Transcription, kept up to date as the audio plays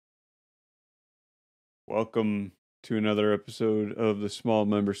Welcome to another episode of the Small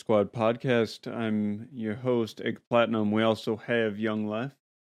Member Squad podcast. I'm your host, Egg Platinum. We also have Young Left.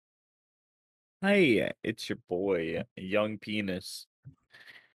 Hey, it's your boy, Young Penis.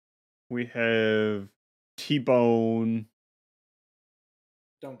 We have T-Bone.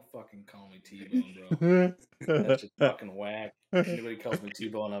 Don't fucking call me T-Bone, bro. That's just fucking whack. Anybody calls me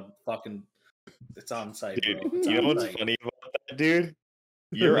T-Bone, it's on site, Dude, bro. It's you know on what's site. funny about that, dude?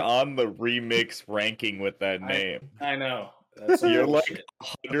 You're on the remix ranking with that name. I know. That's You're like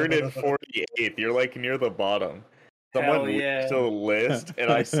bullshit. 148th. You're like near the bottom. Hell Someone yeah. leaked the list,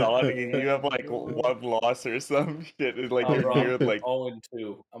 and I saw it, and you have like one loss or some shit. It's like Oh, you're bro, near I'm like.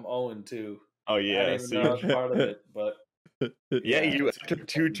 0-2. I'm 0-2. Oh I yeah, didn't even know I was part of it, but yeah, you it's entered fucking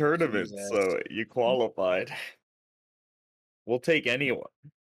 2 tournaments, Jesus. so you qualified. We'll take anyone.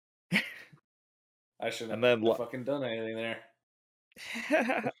 I shouldn't And then have fucking done anything there.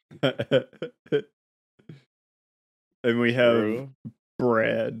 And we have True.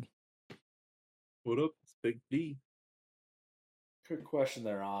 Brad. What up? It's Big D. Quick question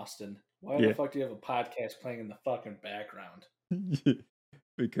there, Austin. Why Yeah. the fuck do you have a podcast playing in the fucking background?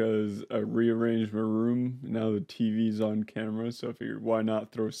 Because I rearranged my room. Now the TV's on camera, so I figured why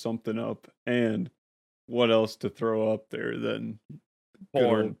not throw something up? And what else to throw up there than good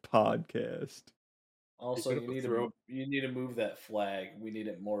Porn. old podcast? Also, could you have need throw- you need to move that flag. We need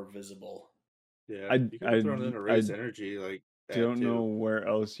it more visible. Yeah, I- you could have thrown in I- a raise energy like that Don't too. know where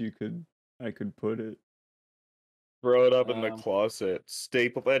else I could put it. Throw it up in the Um, closet.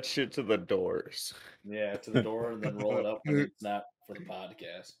 Staple that shit to the doors. Yeah, to the door and then roll it up when it's not for the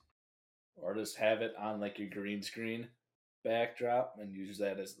podcast. Or just have it on like your green screen backdrop and use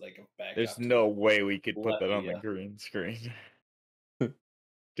that as like a backdrop. There's to no way we could put that on the Latvia. green screen.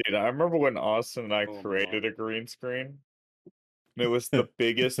 Dude, I remember when Austin and I Oh, created no. a green screen. And it was the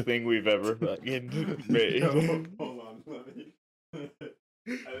biggest thing we've ever fucking made. Hold on, let me.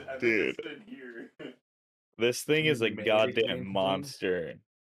 I Dude. think it's in here. This thing is a Made goddamn anything? monster.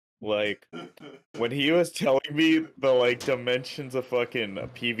 Like, when he was telling me the like dimensions of fucking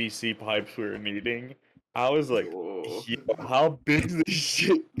PVC pipes we were needing, I was like, Oh. "Yo, how big is this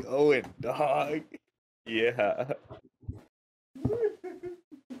shit going, dog?" Yeah.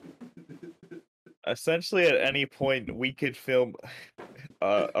 Essentially, at any point, we could film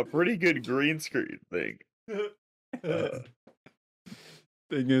a pretty good green screen thing.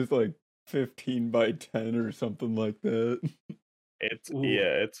 Thing is like 15 by 10 or something like that.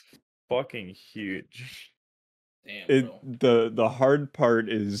 It's fucking huge. Damn, bro. The hard part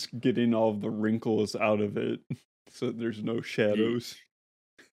is getting all the wrinkles out of it, so there's no shadows.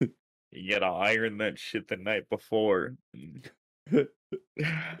 You gotta iron that shit the night before.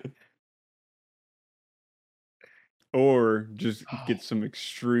 Or just get some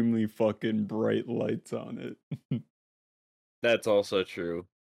extremely fucking bright lights on it. That's also true.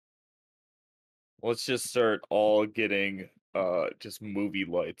 Let's just start all getting just movie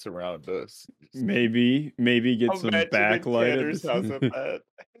lights around us. Maybe get some Imagine in backlight. Tanner's house at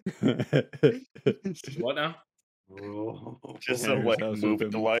that. What now? Oh. Just some Tanner's like house with movie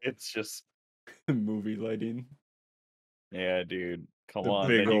them. lights. Just movie lighting. yeah, dude. Come The on,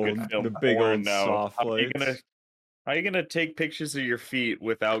 big then you old- can film the big porn old now. soft How lights. are you gonna take pictures of your feet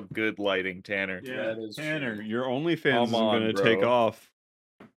without good lighting, Tanner? Yeah, that is Tanner, true. your OnlyFans Come isn't on, gonna take bro. off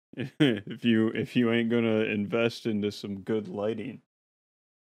if you ain't gonna invest into some good lighting.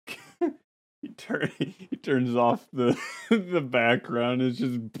 He turns off the the background. It's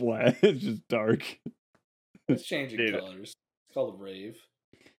just black. It's just dark. It's changing Dude. colors. It's called a rave.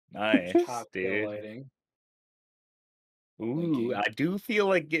 Nice, Cocktail dude. lighting. Ooh, Blinking. I do feel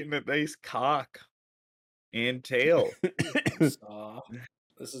like getting a nice cock and tail. Soft.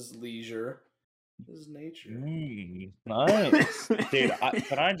 This is leisure. This is nature. Nice. Dude,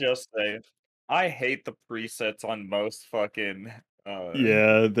 can I just say, I hate the presets on most fucking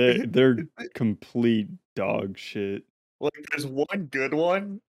Yeah, they're complete dog shit. like there's one good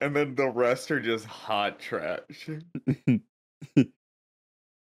one and then the rest are just hot trash.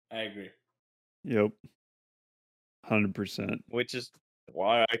 I agree. Yep. 100%. Which is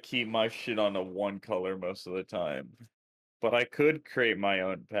why I keep my shit on a one color most of the time. But I could create my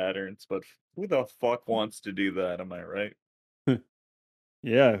own patterns, but who the fuck wants to do that, am I right?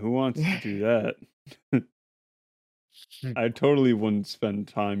 Yeah, who wants to do that? I totally wouldn't spend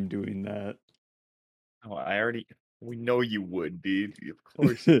time doing that. Oh, we know you would, dude. Of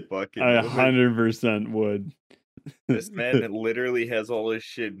course you fucking I would. 100% would. This man literally has all his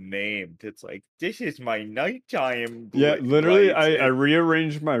shit named. It's like, this is my nighttime Yeah, literally, lights. I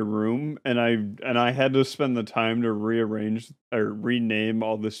rearranged my room, and I had to spend the time to rearrange or rename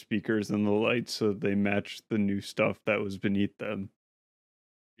all the speakers and the lights so they matched the new stuff that was beneath them.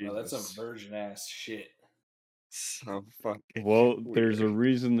 Oh, that's Jesus. some virgin ass shit. So fucking Well, weird. there's a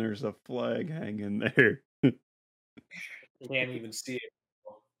reason there's a flag hanging there. Can't even see it.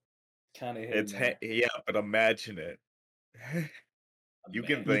 Kind of It's hidden there. yeah, but imagine it. You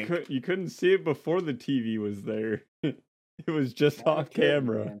can Man. think. You couldn't see it before the TV was there. It was just Now I off could,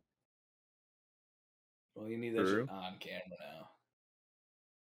 camera. man. Well, you need that True. shit on camera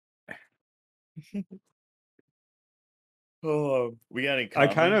now. Oh, we got any I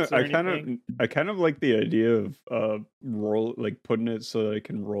comments or anything? kind of like the idea of putting it so that I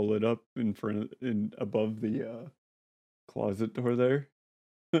can roll it up in front above the closet door there.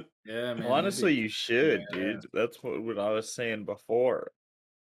 Yeah, man. Honestly, you should, Yeah. dude. That's what I was saying before.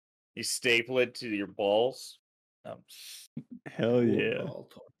 You staple it to your balls. Hell yeah.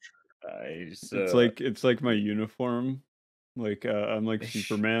 Nice. It's like my uniform. Like I'm like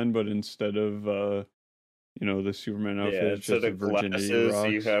Superman, but instead of you know, the Superman outfit is instead just a of virginity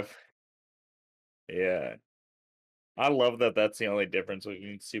glasses, you rocks. have. Yeah. I love that that's the only difference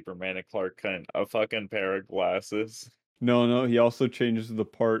between Superman and Clark Kent. A fucking pair of glasses. No, he also changes the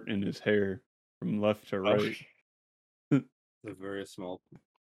part in his hair from left to Oh, right. A very small.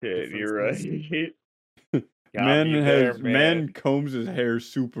 shit, you're right. Got Man me there, man combs his hair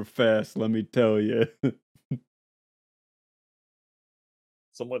super fast, let me tell you.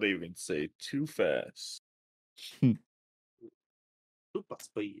 Someone even say too fast. Super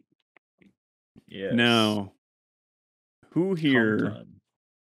speed. Yes. Now, who here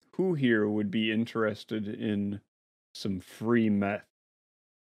Sometime. would be interested in some free meth?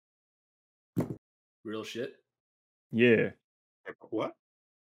 Real shit. Yeah, What?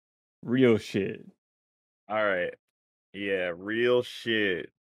 real shit. All right. Yeah, real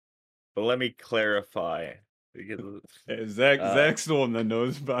shit. But let me clarify. Because Zach's the one that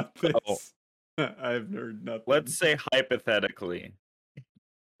knows about this. Oh. I've heard nothing. Let's say hypothetically,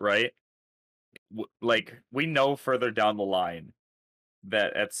 right? Like, we know further down the line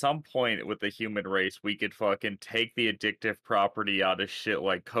that at some point with the human race, we could fucking take the addictive property out of shit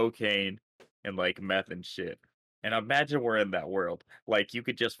like cocaine and like meth and shit. And imagine we're in that world. Like, you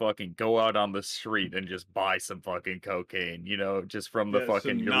could just fucking go out on the street and just buy some fucking cocaine, you know, just from the Yeah,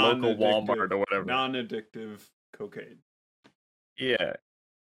 fucking some your local non-addictive- Walmart or whatever. Non-addictive cocaine. Yeah.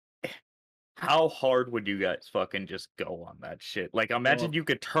 How hard would you guys fucking just go on that shit? Like, imagine Well- you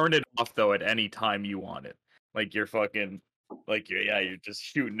could turn it off though at any time you wanted. Like, you're fucking, like, you're just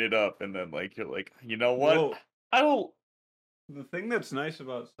shooting it up, and then like you're like, you know what? Well, I don't. the thing that's nice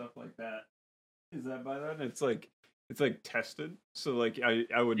about stuff like that is that by then it's like tested, so like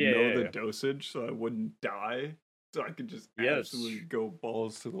I would know the Yeah. dosage, so I wouldn't die, so I could just Yes. absolutely go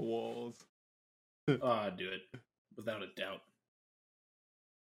balls to the walls. Oh, I'd do it without a doubt.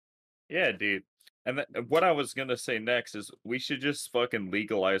 Yeah, dude. And what I was gonna say next is we should just fucking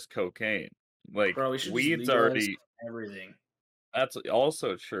legalize cocaine. Like, Bro, we should just weed's legalize already. everything. That's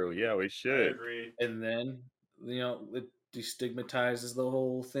also true. Yeah, we should. agree. And then, you know, it destigmatizes the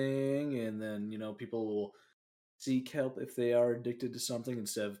whole thing, and then, you know, people will seek help if they are addicted to something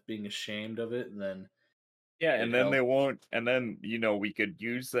instead of being ashamed of it, and then Yeah, It'd and then they help. won't. And then we could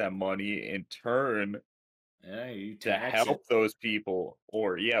use that money in turn yeah, you to tax help it, those people,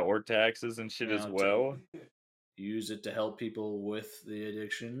 or taxes and shit you as know, well. use it to help people with the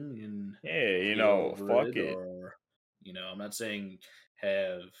addiction and Yeah, get over fuck it. Or, you know, I'm not saying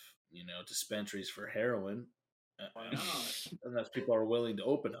have, you know, dispensaries for heroin. Why not? Unless people are willing to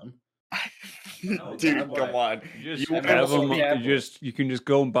open them. No, Dude, God, come why? on. You just You I'm have also them. capitalist. You can just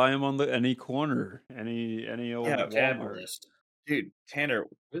go and buy them on any corner, any old Yeah, Walmart. Capitalist. Dude, Tanner,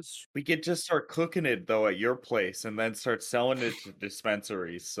 This we could just start cooking it though at your place and then start selling it to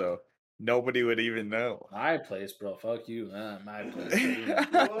dispensaries, so nobody would even know. My place, bro. Fuck you. My place.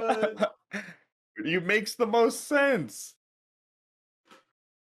 You makes the most sense.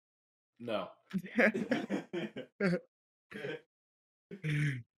 No.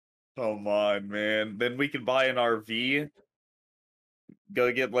 Come on, man. Then we can buy an RV.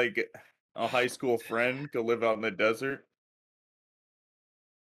 Go get like a high school friend. Go live out in the desert.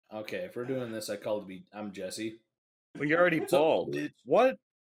 Okay, if we're doing this, I'm Jesse. Well, you're already What's up, bald. bitch? What?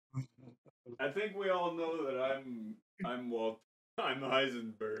 I think we all know that I'm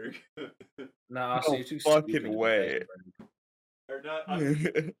Heisenberg. Nah, No so you're too fucking stupid to be way. Heisenberg. Or not.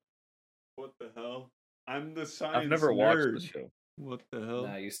 What the hell? I'm the science I've never watched nerd. the show. What the hell?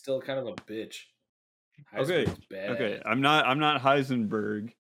 Nah, you're still kind of a bitch. Okay, Heisenberg's bad. okay. I'm not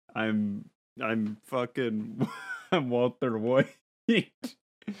Heisenberg. I'm fucking I'm Walter White.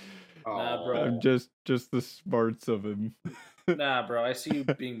 Nah, bro. I'm just the smarts of him. Nah, bro. I see you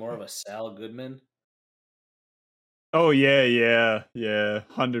being more of a Sal Goodman. Oh yeah,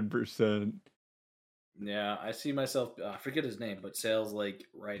 100%. Yeah, I see myself. I forget his name, but Sal's like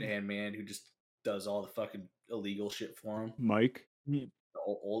right hand man who just does all the fucking illegal shit for him. Mike. The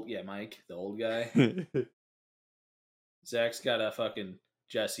old yeah, Mike, the old guy. Zach's got a fucking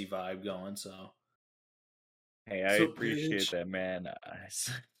Jesse vibe going, so. Hey, I So, appreciate bitch. that, man.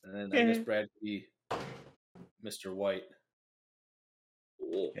 And then I guess Brad could be Mr. White.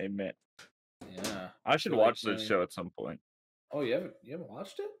 Hey, man. Yeah. I should Feel like watch this playing- show at some point. Oh, you haven't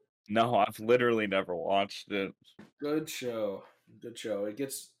watched it? No, I've literally never watched it. Good show. Good show. It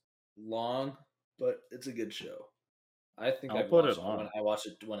gets long, but it's a good show. I think I'll I've put watched it on. when I watched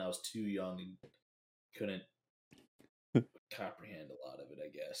it when I was too young and couldn't comprehend a lot of it, I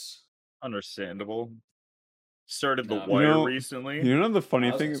guess. Understandable. Started The Nah, Wire You know- recently. You know the I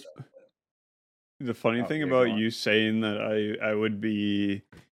funny was thing. gonna start with it. The funny Oh, thing yeah, about go on. you saying that I would be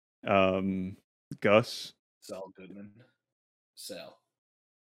Gus. Sal Goodman. Sal.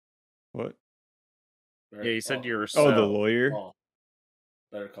 What? Better- Yeah, you said you were Oh, the Sal. lawyer. Saul.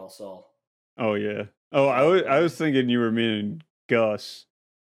 Better call Saul. Oh yeah. Oh, I Saul was Goodman. thinking you were meaning Gus,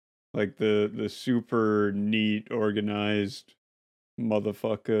 like the super neat, organized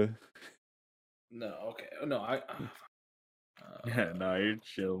motherfucker. No, okay. Oh, no, I. Yeah, no, you're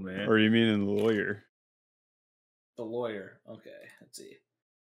chill, man. Or you meaning the lawyer? The lawyer. Okay, let's see.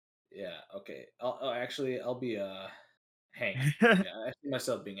 Yeah, okay. I'll be Hank. Yeah, I see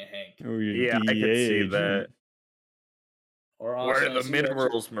myself being a Hank. Oh, you're Yeah, I DEA could see agent. that. Or Where also, are the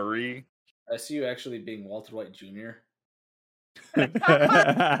minerals, Marie? I see you actually being Walter White Jr. You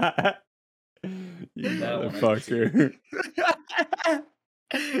That one I can see. motherfucker.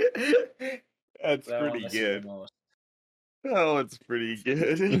 That's That one pretty I see the good. most. Oh, it's pretty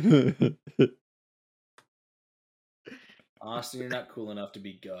good. Honestly, you're not cool enough to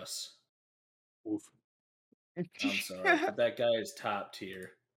be Gus. Oof. I'm sorry, but that guy is top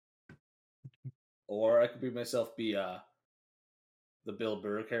tier. Or I could be the Bill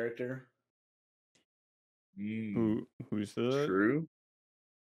Burr character. Mm, Who's that? true.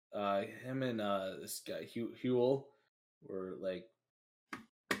 Him and this guy Huel were like,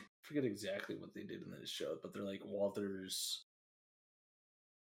 I forget exactly what they did in this show, but they're like Walter's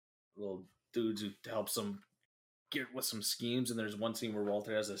little dudes who helps him get with some schemes. And there's one scene where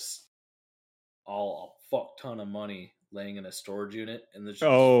Walter has a fuck ton of money laying in a storage unit, and there's just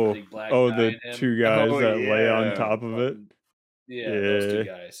Oh, big black oh, guy the in him. two guys Oh, that lay on yeah. top of it. Yeah, those two Yeah.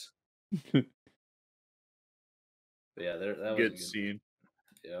 guys. But yeah, that was a Good scene.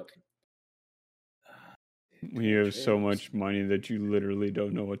 Yep. When you have so Trailers. much money that you literally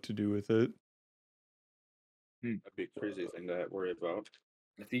don't know what to do with it. That'd be a crazy thing to worry about.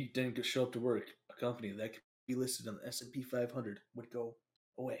 If he didn't show up to work, a company that could be listed on the S&P 500 would go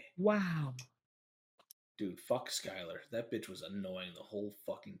away. Wow. Dude, fuck Skylar. That bitch was annoying the whole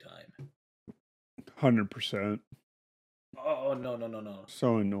fucking time. 100%. Oh, no.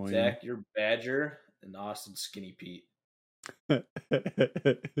 So annoying. Zach, you're Badger, and Austin Skinny Pete.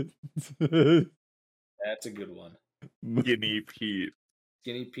 That's a good one. Guinea Pete.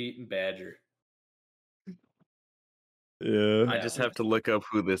 Skinny Pete and Badger. Yeah. I just have to look up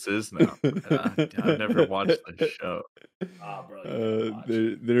who this is now. I've never watched the show. Ah, bro, you gotta watch.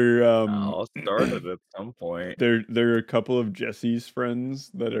 They're I'll start it at some point. they're a couple of Jesse's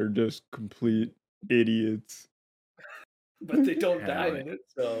friends that are just complete idiots. But they don't die Hell in it,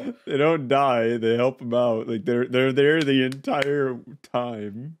 so They don't die. They help them out. Like they're there the entire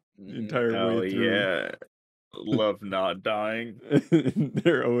time, the entire Oh way through. yeah. Love not dying.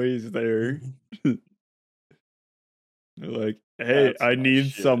 They're always there. They're like, hey, That's I my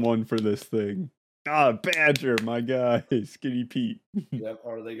need shit. someone for this thing. Ah, Badger, my guy, Skinny Pete. Yep,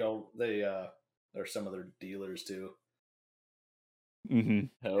 or they're some of their dealers too. Hmm.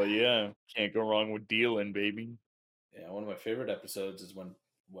 Hell yeah. Can't go wrong with dealing, baby. Yeah, one of my favorite episodes is when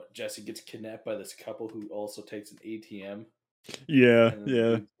Jesse gets kidnapped by this couple who also takes an ATM. Yeah, And then the yeah.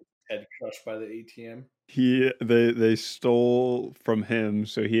 dude gets his head crushed by the ATM. They stole from him,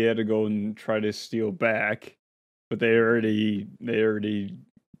 so he had to go and try to steal back, but they already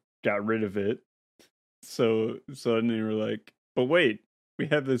got rid of it. So then they were like, but wait, we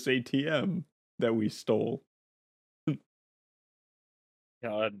have this ATM that we stole.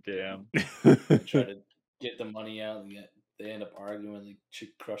 God damn. They try to get the money out, and they end up arguing. The chick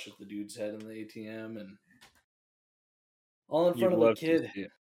crushes the dude's head in the ATM, and all in front You'd of the love to kid. see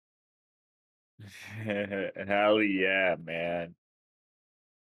it. Hell yeah, man.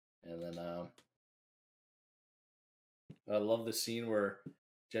 And then I love the scene where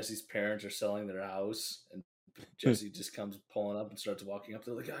Jesse's parents are selling their house, and Jesse just comes pulling up and starts walking up.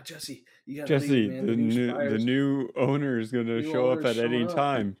 They're like, "Oh, Jesse, you gotta leave, Jesse, man. the new owner is gonna new show up owner's at any showing up."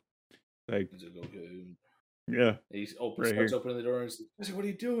 time. Like, He's like, "Okay." yeah, And he right starts here. opening the door and he's like, "Jesse, what are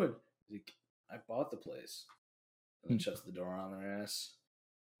you doing?" He's like, "I bought the place," and then shuts the door on their ass.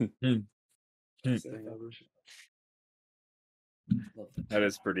 Best thing ever. Love That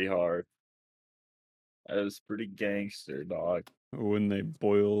is pretty hard. That is pretty gangster, dog. When they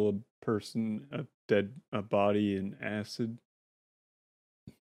boil a body in acid.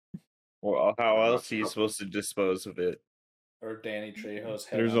 Well, how else are you supposed to dispose of it? Or Danny Trejo's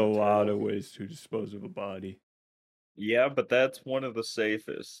head. There's on a lot turtle. of ways to dispose of a body. Yeah, but that's one of the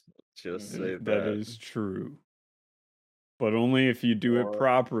safest. Just say That that. is true. But only if you do it Or-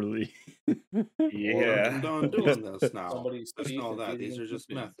 properly. Yeah. I'm done doing this now. Somebody's Just teeth know and that feeding these are him just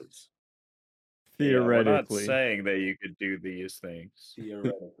food. methods. Yeah, we're not Theoretically. saying that you could do these things,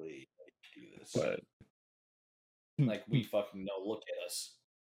 Theoretically, do this. but Like we fucking know. Look at us.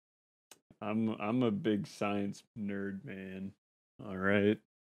 I'm a big science nerd, man. All right.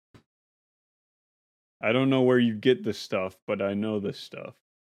 I don't know where you get the stuff, but I know the stuff.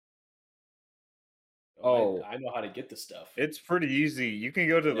 Oh. I know how to get the stuff. it's pretty easy. You can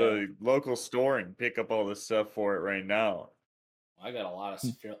go to Yeah. the local store and pick up all the stuff for it right now. I got a lot of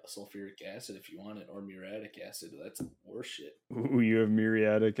sulfuric acid if you want it, or muriatic acid. That's worse shit. Ooh, you have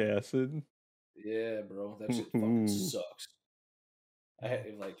muriatic acid? Yeah, bro, that shit fucking Ooh. sucks. I have,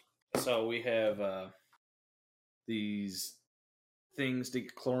 like, so we have these things to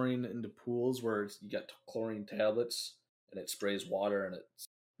get chlorine into pools where you got chlorine tablets, and it sprays water and it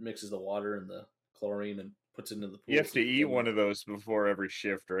mixes the water and the chlorine and puts it into the pool. You have to eat one of those before every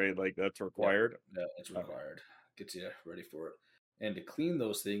shift, right? Like that's required. Yeah, it's required. Gets you ready for it. And to clean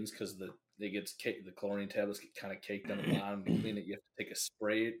those things, because the chlorine tablets get kind of caked on the bottom. To clean it, you have to take a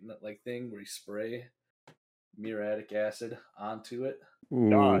spray like thing where you spray muriatic acid onto it.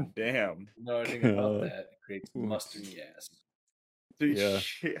 Ooh. God damn. You know anything about that? It creates mustard gas. Dude, Yeah.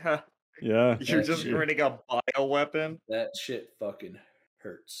 yeah. Yeah. You're just running a bioweapon? That shit fucking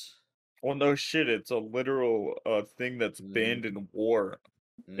hurts. Well, no shit. It's a literal thing that's banned in war.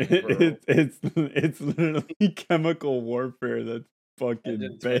 Bro. It's literally chemical warfare that's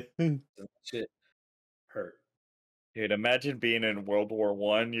fucking bad. That shit hurt. Dude, imagine being in World War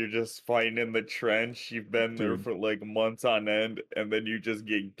One. You're just fighting in the trench. You've been there Dude. for like months on end, and then you just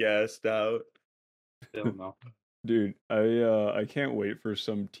get gassed out. Hell no. Dude, I can't wait for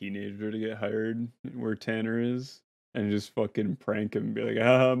some teenager to get hired where Tanner is and just fucking prank him and be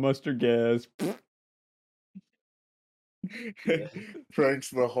like, mustard gas. Pranks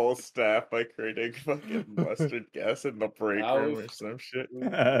the whole staff by creating fucking mustard gas in the break room or some shit.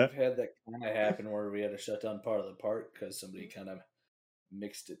 We've had that kind of happen where we had to shut down part of the park because somebody kind of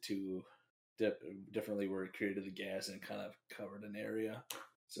mixed it too differently, where it created the gas and kind of covered an area.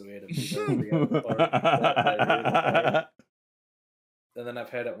 So we had to move everything out of the park. And then I've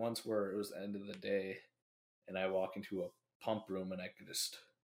had it once where it was the end of the day and I walk into a pump room and I could just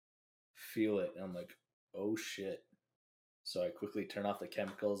feel it. And I'm like, oh shit. So I quickly turn off the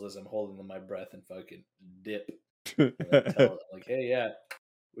chemicals as I'm holding my breath and fucking dip. And tell it, like, hey, yeah,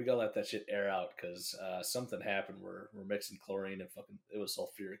 we gotta let that shit air out because something happened where we're mixing chlorine and fucking it was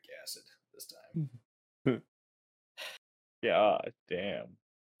sulfuric acid this time. God damn.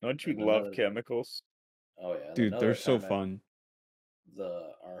 Don't you love chemicals? Oh yeah. Dude, they're so fun.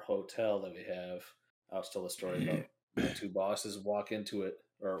 Our hotel that we have, I'll tell the story about my two bosses walk into it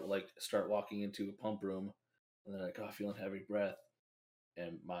or like start walking into a pump room and they're like, oh, feeling heavy breath.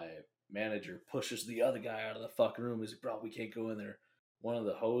 And my manager pushes the other guy out of the fucking room. He's like, bro, we can't go in there. One of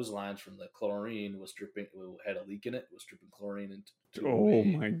the hose lines from the chlorine was dripping, had a leak in it, was dripping chlorine into oh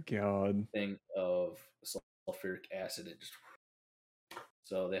my god. Thing of sulfuric acid. It just,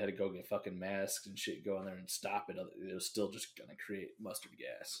 so they had to go get fucking masks and shit, go in there and stop it. It was still just gonna create mustard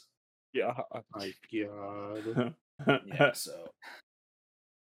gas. Yeah. My god. Yeah, so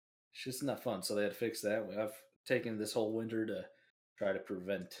it's just not fun. So they had to fix that. I've taken this whole winter to try to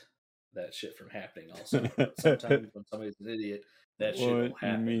prevent that shit from happening. Also, but sometimes when somebody's an idiot, that shit will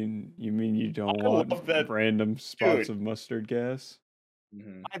happen. You mean you don't want random spots of mustard gas?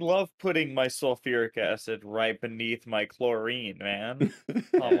 Mm-hmm. I love putting my sulfuric acid right beneath my chlorine, man.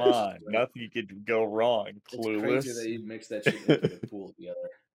 Come on, nothing could go wrong. Clueless. It's crazy that you mix that shit into the pool together,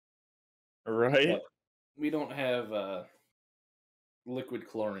 right? But we don't have liquid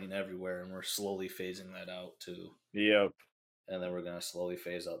chlorine everywhere, and we're slowly phasing that out too. Yep. and then we're gonna slowly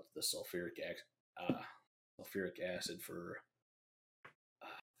phase out the sulfuric acid for I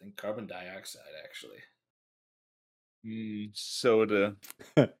think carbon dioxide actually. Soda.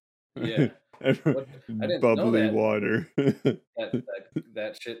 Yeah, what I didn't know Bubbly that water.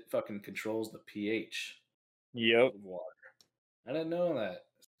 that shit fucking controls the pH Yep. of water. I didn't know that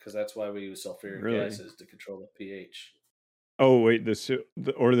because that's why we use sulfuric Really? acid to control the pH. Oh wait, the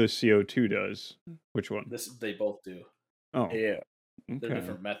CO2 does. Which one? They both do. Oh, Yeah. They're okay.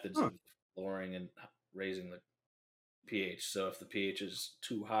 different methods Huh. of lowering and raising the pH. So if the pH is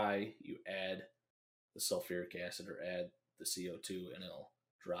too high, you add the sulfuric acid or add the CO2, and it'll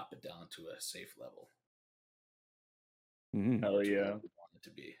drop it down to a safe level. Mm. Hell Which is yeah. what we want it to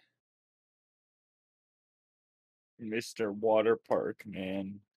be. Mr. Water Park,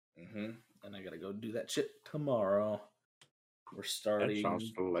 man. And I gotta go do that shit tomorrow. We're That starting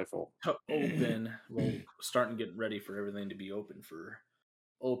sounds delightful. to open. Well, starting getting ready for everything to be open for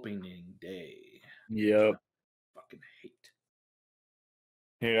opening day. Yep. Fucking hate.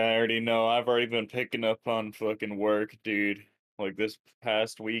 Dude, I already know. I've already been picking up on fucking work, dude. Like this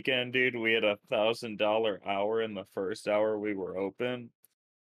past weekend, dude, we had $1,000 hour in the first hour we were open.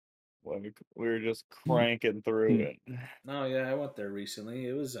 Like we were just cranking through it. No, yeah, I went there recently.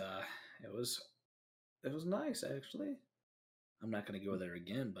 It was nice actually. I'm not gonna go there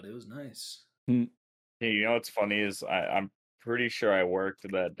again, but it was nice. Hey, you know what's funny is I'm pretty sure I worked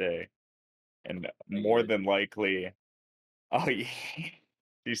that day, and more did. than likely, oh yeah, do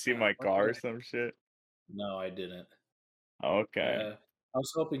you see my car or some shit? No, I didn't. Okay. I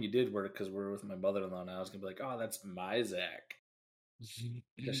was hoping you did work because we're with my mother-in-law now. I was gonna be like, oh, that's my Zach.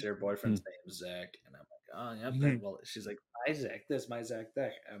 Because your boyfriend's name is Zach, and I'm like, oh, yeah. Well, she's like, my Zach, this, my Zach,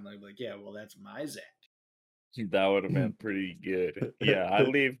 that. I'm like, yeah, well, that's my Zach. That would have been pretty good. Yeah, I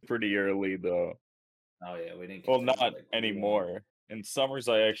leave pretty early though. Oh yeah, we didn't. Well, Get there till, not like, 1. anymore. In summers,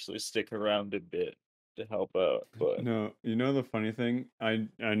 I actually stick around a bit to help out, but No, you know the funny thing? I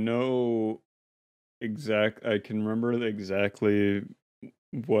know I can remember exactly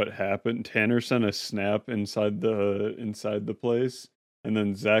what happened. Tanner sent a snap inside the place, and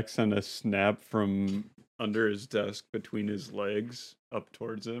then Zach sent a snap from under his desk between his legs up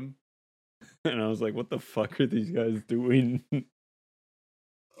towards him. And I was like, what the fuck are these guys doing?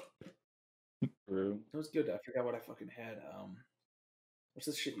 true. It was good. I forgot what I fucking had. What's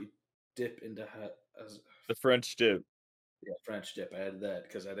this shit you dip into The French dip. yeah, French dip. I had that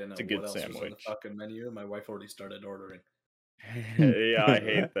because I didn't know It's a good what else was on the sandwich. fucking menu. My wife already started ordering. Yeah, I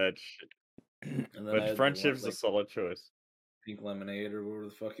hate that shit. And then I But had French the one, dip's a like, solid choice. pink lemonade or whatever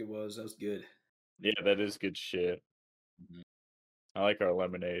the fuck it was. That was good. Yeah, that is good shit. Mhm. I like our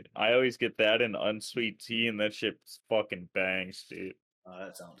lemonade. I always get that and unsweet tea, and that shit fucking bangs, dude. Oh,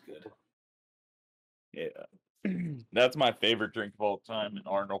 that sounds good. Yeah. That's my favorite drink of all time in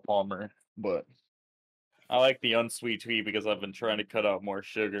Arnold Palmer. But I like the unsweet tea because I've been trying to cut out more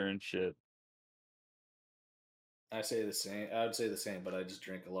sugar and shit. I say the same. I would say the same, but I just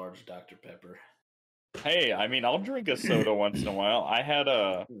drink a large Dr. Pepper. Hey, I mean, I'll drink a soda once in a while. I had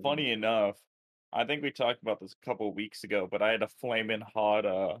a funny enough, I think we talked about this a couple of weeks ago, but I had a flaming hot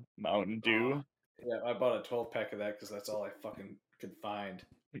Mountain Dew. Yeah, I bought a 12-pack of that because that's all I fucking could find.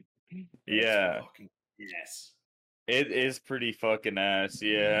 Yeah, It's fucking yes. it is pretty fucking ass,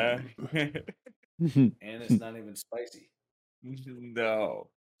 yeah. And it's not even spicy. No.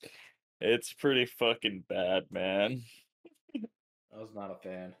 It's pretty fucking bad, man. I was not a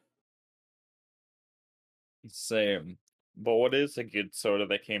fan. Same. But what is a good soda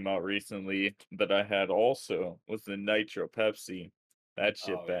that came out recently that I had also was the Nitro Pepsi. That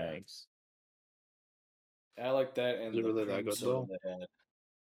shit Oh, yeah. bangs. I like that and Is it the really that cream good, soda though? they had.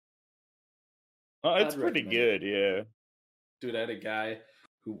 It's I'd pretty recommend it. good, yeah. Dude, I had a guy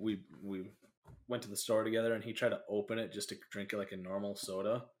who we went to the store together and he tried to open it just to drink it like a normal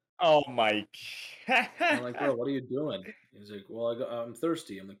soda. Oh my. And I'm like, bro, what are you doing? He's like, well, I'm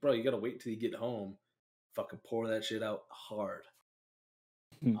thirsty. I'm like, bro, you gotta wait till you get home. Fucking pour that shit out hard.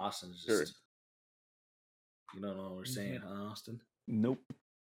 Austin's Sure. just, you don't know what we're saying, huh, Austin? Nope.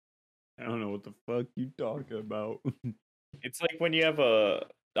 I don't know what the fuck you talking about. It's like when you have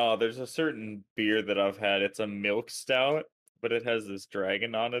there's a certain beer that I've had. It's a milk stout, but it has this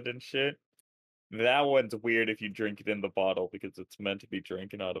dragon on it and shit. That one's weird if you drink it in the bottle because it's meant to be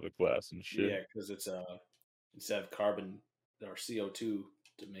drinking out of a glass and shit. Yeah, because it's instead of carbon or CO2 to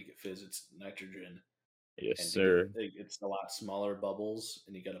make it fizz, it's nitrogen. Yes, And sir. it's a lot smaller bubbles,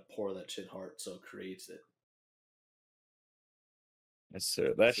 and you got to pour that shit hard so it creates it. Yes,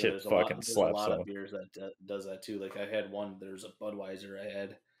 sir. That So shit there's fucking a slaps lot off. of beers that does that too. Like I had one. There's a Budweiser I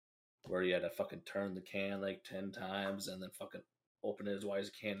had where you had to fucking turn the can like 10 times and then fucking open it as wide as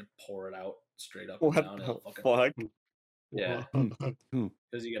you can and pour it out straight up and What down. the It'll fucking fuck? yeah, Hmm.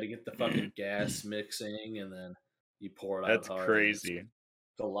 because you got to get the fucking gas mixing and then you pour it That's out hard. and It's crazy.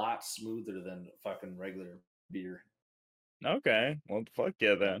 a lot smoother than fucking regular beer. Okay, well, fuck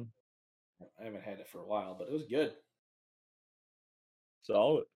yeah then. I haven't had it for a while, but it was good.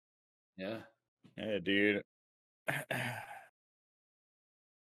 Solid. Yeah. Yeah, dude.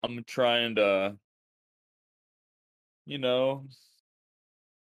 I'm trying to, you know,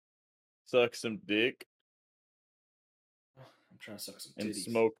 suck some dick I'm trying to suck some and titties.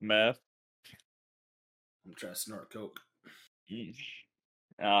 smoke meth. I'm trying to snort coke. Yeesh.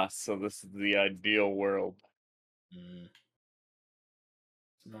 So this is the ideal world. Mm.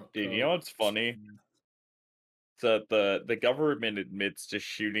 Snort Dude, you know coke, what's funny? snort meth. That the government admits to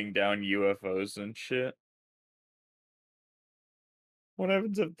shooting down UFOs and shit. What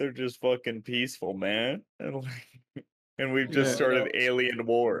happens if they're just fucking peaceful, man? And we've just Yeah. started alien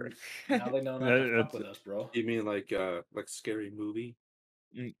war. Now they know not to fuck That's with us, bro. You mean like scary movie?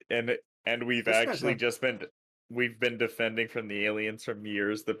 And we've That's not actually how- just we've been defending from the aliens from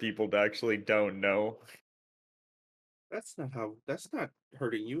years that people actually don't know. That's not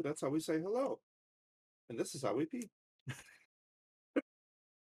hurting you. That's how we say hello. And this is how we be.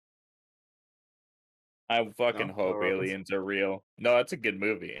 I fucking No? hope Or- aliens are real. No, that's a good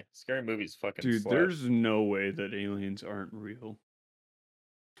movie. Scary movie's fucking Dude, slap. there's no way that aliens aren't real.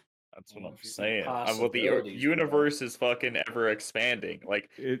 That's what Well, I'm if you think saying. Well, the possibilities, bro. universe is fucking ever expanding. Like,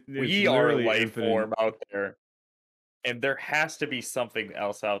 It's we are a literally life infinite. form out there, and there has to be something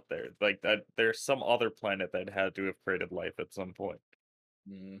else out there. Like that, there's some other planet that had to have created life at some point.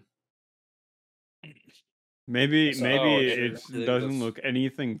 Mm. Maybe So- maybe Oh, it I think doesn't that's- look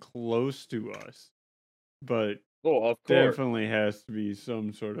anything close to us, but Oh, of course. definitely has to be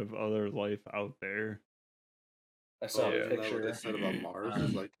some sort of other life out there. I saw Yeah. a Isn't that what picture. they said about Mars?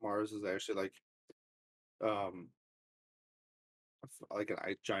 Is like Mars is actually like an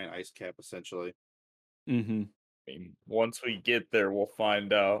giant ice cap essentially. Mm-hmm. I mean, once we get there, we'll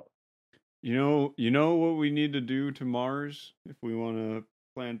find out. You know what we need to do to Mars if we want to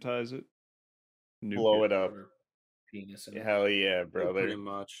plantize it? Nuke Blow it up. Put her penis in it. Hell yeah, Yeah, brother. pretty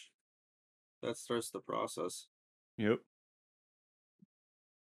much. That starts the process. Yep.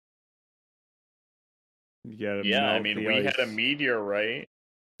 You gotta Yeah, I melt mean, the we had a ice. meteorite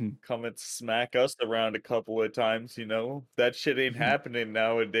Hmm. come and smack us around a couple of times, you know? That shit ain't happening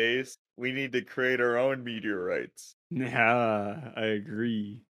nowadays. We need to create our own meteorites. Yeah, I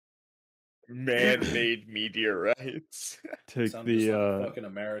agree. Man-made meteorites. Take Sound just the like a fucking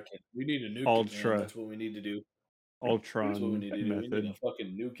American. We need to nuke it, Ultra. man. That's what we need to do. That's what we Ultron need to do. We need method. to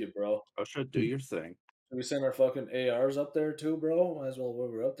fucking nuke it, bro. Oh, should do your thing. Should we send our fucking ARs up there too, bro? Might as well while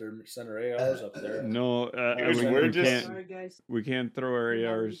we're up there, send our ARs up there. No, Dude, Dude, we're we just- can't throw our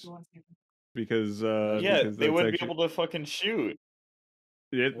ARs because Yeah, because they that's wouldn't actually, be able to fucking shoot.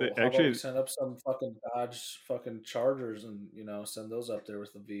 yeah, Well, how about actually we send up some fucking Dodge fucking Chargers and send those up there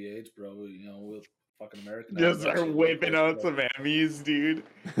with the V8s, bro? With fucking American. Just are whipping out some Emmys, dude.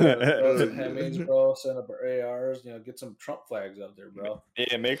 Throw some Hemis, bro. Send up our ARs. Get some Trump flags up there, bro.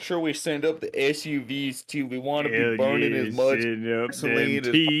 Yeah, make sure we send up the SUVs too. We want to Hell be burning yeah, as much send up gasoline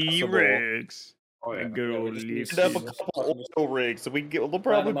them as possible. T-Rex. Oh yeah. And good Yeah, we old just need Send up a Jesus. couple oil rigs, so we can get. There'll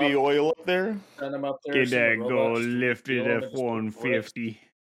probably them be up. oil up there. Send them up there. Get send the that robots gold to lifted refuel 'em and just put bricks- F-150.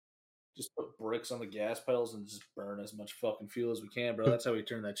 Just put bricks on the gas pedals and just burn as much fucking fuel as we can, bro. That's how we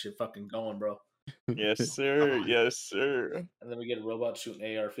turn that shit fucking going, bro. Yes, sir. Yes, sir. And then we get a robot shooting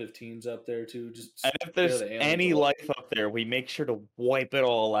AR-15s up there too. Just And if scare there's the aliens any away. life up there, we make sure to wipe it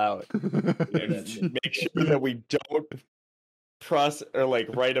all out. Yeah, And that shit. make sure that we don't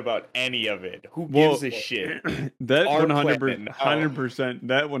write about any of it. Who Well, gives a shit? That Our 100%, planet now. 100%,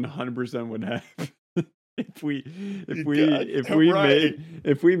 that 100% would happen. if we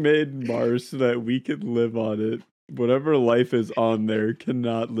right. made Mars so that we could live on it, whatever life is on there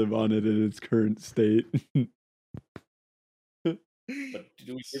cannot live on it in its current state. But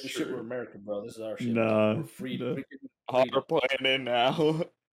do we give a shit? We're American, bro. This is our shit. Nah, We're free. nah. Our planet now.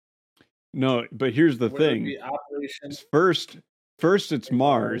 No, but here's the Whether it thing. be Operation First it's Hey,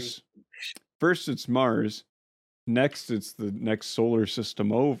 Mars. First it's Mars. Next it's the next solar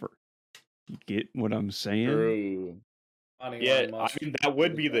system over. You get what I'm saying? True. Elon Yeah, I Musk. mean that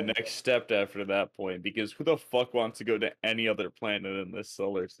would be the next step after that point, because who the fuck wants to go to any other planet in this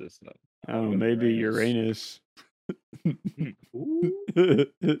solar system? I don't know, maybe Uranus.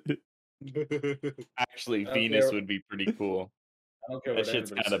 Actually, Okay. Venus would be pretty cool. I don't care That what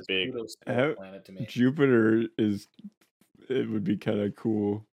shit's anybody kinda says. big. Pluto's still How- a planet to me. Jupiter it would be kind of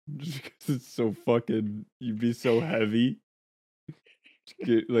cool, just because it's so fucking. You'd be so heavy.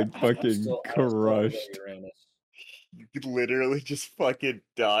 Get like I fucking still wanna go crushed. Uranus. You could literally just fucking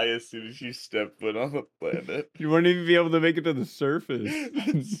die as soon as you step foot on the planet. You wouldn't even be able to make it to the surface.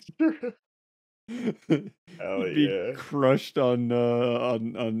 That's true. Hell You'd be yeah. crushed on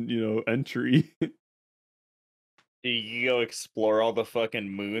entry. You go explore all the fucking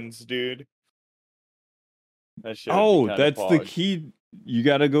moons, dude. That shit would be Oh, kinda that's the pog. key. You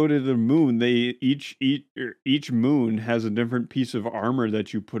got to go to the moon. They each moon has a different piece of armor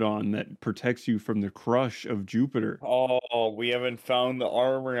that you put on that protects you from the crush of Jupiter. Oh, we haven't found the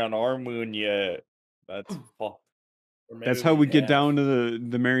armor on our moon yet. That's fuck. Or maybe That's how we get have. down to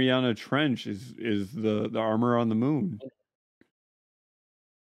the Mariana Trench is the armor on the moon.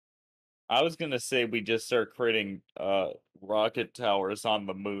 I was gonna say we just start creating rocket towers on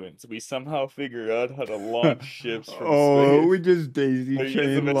the moons. We somehow figure out how to launch ships from Oh, we space. just daisy Or use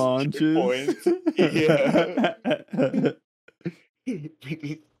chain them as launches. Yeah.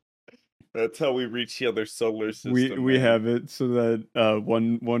 That's how we reach the other solar system. We man. have it so that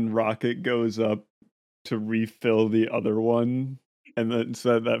one rocket goes up to refill the other one, and then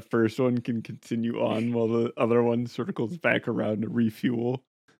so that first one can continue on while the other one circles back around to refuel.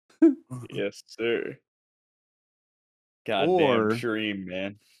 Yes, sir. Goddamn Or dream,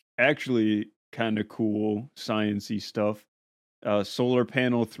 man. actually, kind of cool science-y stuff. Solar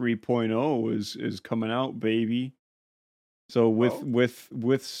panel 3.0 is coming out, baby. So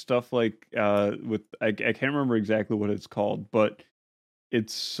with stuff like with I can't remember exactly what it's called, but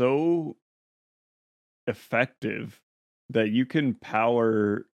it's so effective that you can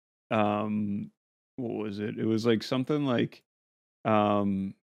power what was it? It was like something like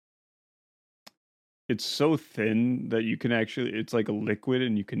um it's so thin that you can actually it's like a liquid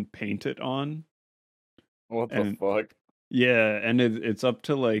and you can paint it on. What the And fuck? yeah, and it's up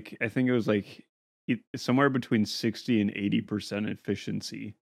to like I think it was like somewhere between 60 and 80%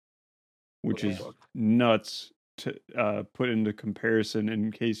 efficiency, which Okay. is nuts to put into comparison.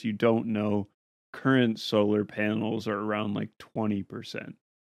 In case you don't know, current solar panels are around like 20%.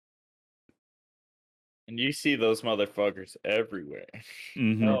 And you see those motherfuckers everywhere.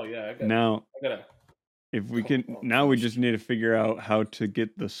 Mhm. Oh yeah, Now, I gotta. if we Oh, can, well, now we finished. just need to figure out how to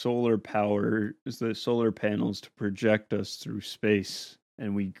get the solar panels to project us through space,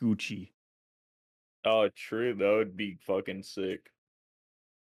 and we Gucci. Oh, true. That would be fucking sick.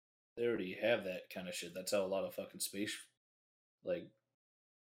 They already have that kind of shit. That's how a lot of fucking space, like,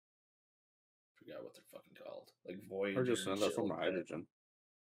 forgot what they're fucking called, like Voyager. Or just and send that shit from like that. hydrogen.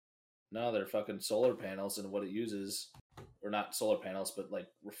 No, they're fucking solar panels, and what it uses, or not solar panels, but like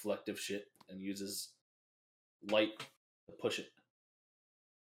reflective shit, and uses light to push it,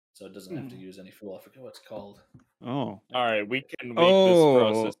 so it doesn't have to use any fuel. I forget what it's called. Oh, All right, we can make this oh,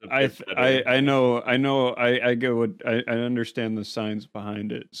 process a bit better. I know, I get what I understand the science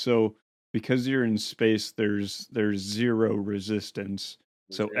behind it. So because you're in space, there's zero resistance.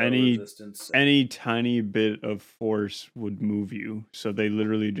 So Zero resistance. any tiny bit of force would move you. So they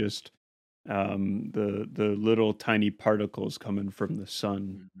literally just the little tiny particles coming from the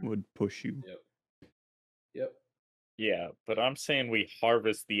sun would push you. Yep. Yeah, but I'm saying we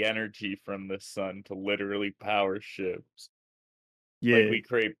harvest the energy from the sun to literally power ships. Yeah, Like we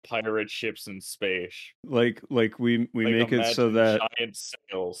create pirate ships in space. like we Like make it so imagine that giant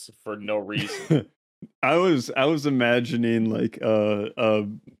sails for no reason. I was imagining like a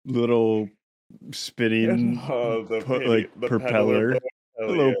little spinning the propeller, boat. a Hell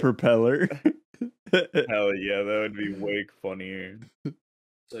little yeah. propeller. Hell yeah, that would be way funnier.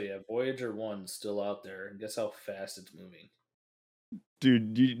 So yeah, Voyager 1's still out there, and guess how fast it's moving?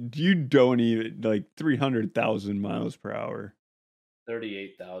 Dude, you don't even like 300,000 miles per hour.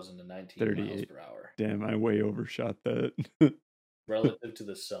 38,019 miles per hour. Damn, I way overshot that. Relative to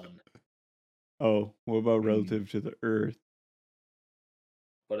the sun. Oh, what about relative to the Earth?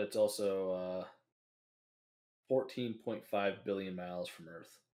 But it's also 14.5 billion miles from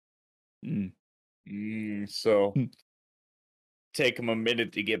Earth. So take them a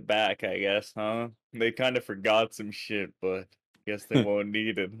minute to get back, I guess, huh? They kind of forgot some shit, but guess they won't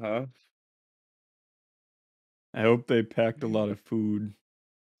need it, huh? I hope they packed a lot of food.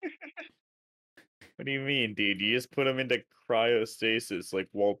 What do you mean, dude? You just put them into cryostasis like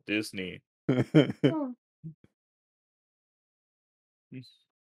Walt Disney.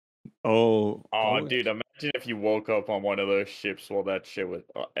 Oh, dude, imagine if you woke up on one of those ships while that shit with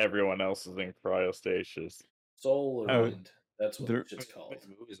everyone else is in cryostasis. Solar wind. That's what there- it's called.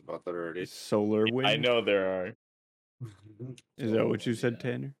 Movies about that already. Solar wind. I know there are. Is that what you said,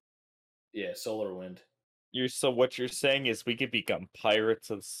 Tanner? Yeah, solar wind. what you're saying is we could become pirates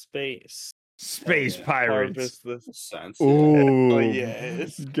of space. Space yeah. pirates. Harvest the Makes sense. Oh,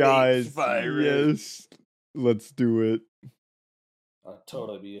 yes, space guys, pirates. yes. Let's do it. I'd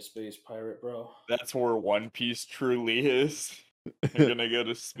totally be a space pirate, bro. That's where One Piece truly is. We're gonna go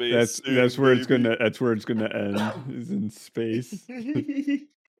to space. That's soon, where baby. it's gonna end. Is in space. Hell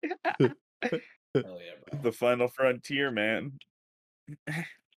yeah, bro. The final frontier, man.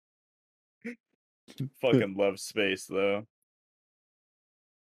 Fucking love space though.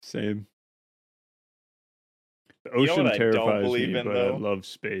 Same. The You know ocean what I don't terrifies believe me, in, but though? I love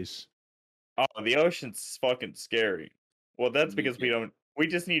space. Oh, the ocean's fucking scary. Well, that's Me because too. we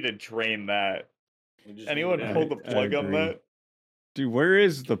just need to drain that. We just Anyone need to pull the I plug on agree. that? Dude, where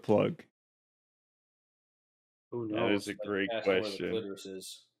is the plug? Who That knows? is a like great ask where the question. clitoris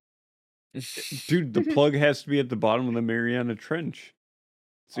is. Dude, the plug has to be at the bottom of the Mariana Trench.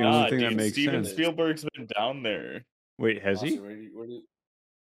 It's the only thing that dude, makes Steven sense. Spielberg's been down there. Wait, has he? Austin, where do you...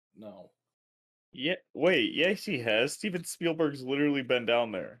 No. Yeah, wait, yes, he has. Steven Spielberg's literally been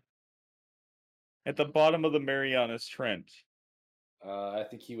down there. At the bottom of the Marianas Trench. I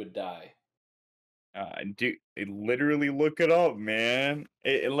think he would die. Dude, literally look it up, man.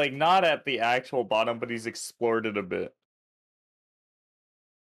 Like, not at the actual bottom, but he's explored it a bit.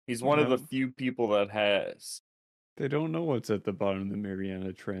 He's one of the No. few people that has. They don't know what's at the bottom of the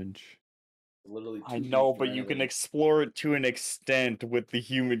Mariana Trench. Literally, I 2 feet know, from but you can anything. explore it to an extent with the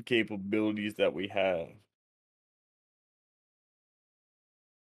human capabilities that we have.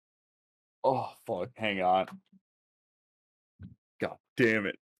 Oh, fuck. Hang on. God damn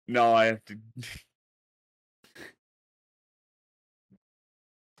it. No, I have to.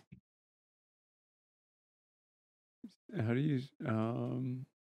 How do you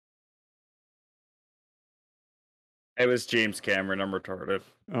It was James Cameron. I'm retarded.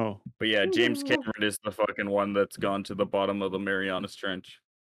 Oh. But yeah, James Cameron is the fucking one that's gone to the bottom of the Marianas Trench.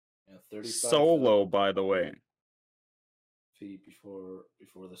 Yeah, 35 Solo, by the way. feet before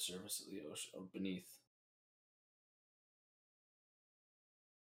the surface of the ocean or beneath.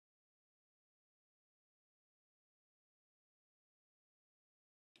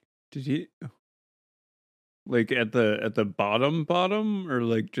 Did he like at the bottom or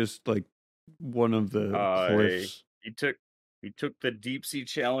like just like one of the cliffs? He took the Deep Sea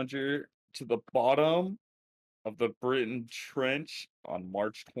Challenger to the bottom of the Britain Trench on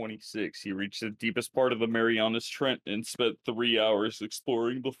March 26. He reached the deepest part of the Marianas Trench and spent 3 hours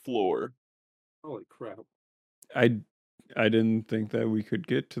exploring the floor. Holy crap. I didn't think that we could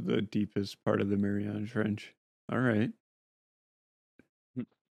get to the deepest part of the Mariana Trench. All right.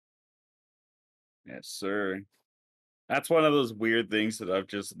 Yes, sir. That's one of those weird things that I've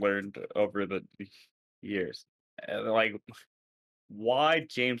just learned over the years. Like, why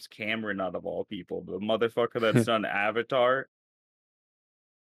James Cameron out of all people? The motherfucker that's done Avatar.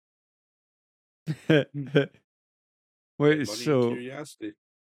 Wait, Money so and curiosity.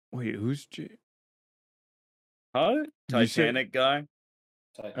 wait, who's Huh? You said- Titanic guy?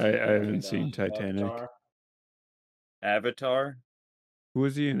 I haven't seen Titanic. Avatar? Who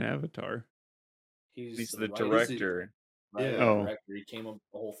was he in Avatar? He's the writer. director. Right, Yeah. Oh. director. He came up with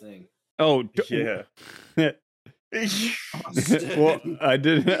the whole thing. Oh, Yeah. well, I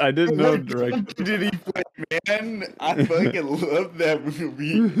didn't know director. Did he play, man? I fucking love that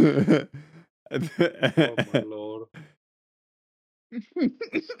movie. Oh my lord.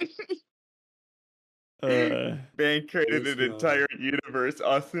 Man created This an guy. entire universe.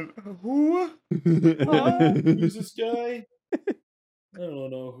 Austin, who? Who's this guy? I don't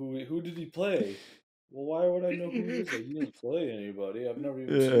know who did he play. Well, why would I know who he is? Like, he didn't play anybody. I've never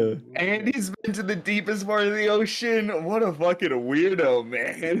even seen. And he's been to the deepest part of the ocean. What a fucking weirdo,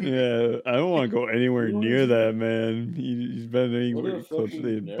 man. Yeah, I don't want to go anywhere Who near is he? that, man. He's been anywhere close to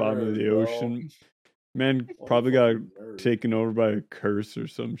the fucking bottom of the nerd, bro. ocean. Man What a probably got fucking nerd. taken over by a curse or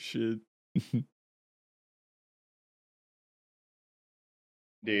some shit.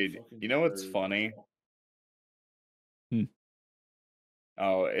 Dude, Fucking you know what's nerd, funny? bro.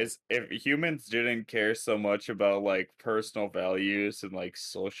 Oh, is if humans didn't care so much about like personal values and like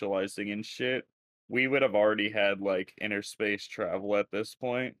socializing and shit, we would have already had like interspace travel at this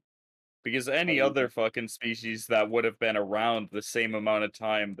point. Because any you other fucking species that would have been around the same amount of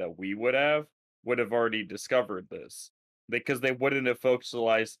time that we would have already discovered this. Because they wouldn't have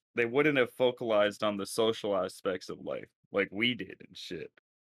focalized on the social aspects of life like we did and shit.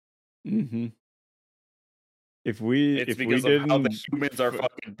 Mm-hmm. If we It's if because we of how the didn't humans are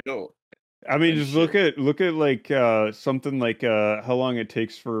fucking built. I mean, and just look at like something like how long it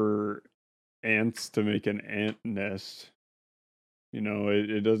takes for ants to make an ant nest. You know,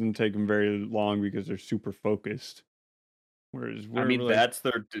 it doesn't take them very long because they're super focused. Whereas I mean, we're like,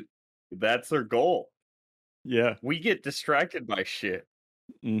 that's their goal. yeah, We get distracted by shit.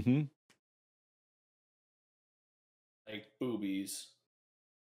 mm-hmm. Like boobies.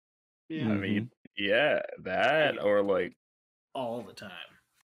 Yeah. I mean, yeah, that Yeah. or like, All the time.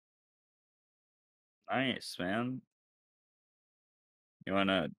 nice, man. You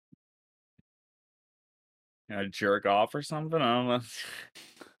wanna jerk off or something? I don't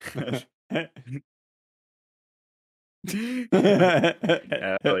know.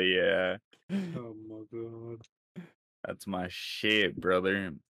 Hell yeah. Oh my god. That's my shit,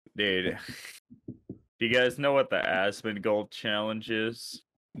 brother. Dude. Do you guys know what the Asmongold challenge is?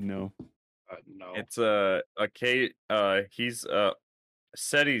 No. No. It's he's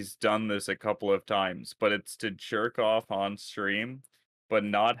said he's done this a couple of times, but it's to jerk off on stream, but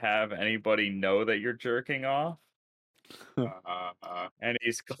not have anybody know that you're jerking off. And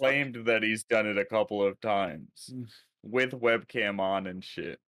he's the fuck? claimed that he's done it a couple of times with webcam on and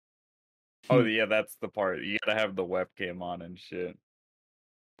shit. Oh yeah, that's the part. You gotta have the webcam on and shit.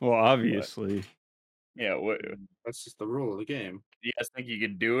 Well, obviously. Yeah, That's just the rule of the game. you guys think you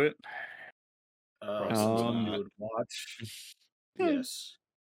could do it? Since Um, you would watch. Yes.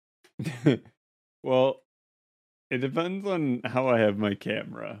 Well, it depends on how I have my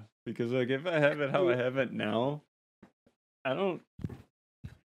camera. Because like if I have it how I have it now, I don't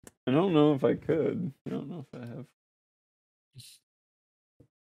know if I could. I don't know if I have.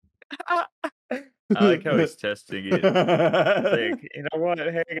 I like how he's testing it. Like, you know what?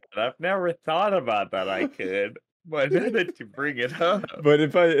 Hang on, I've never thought about that. I could, but now that you bring it up, But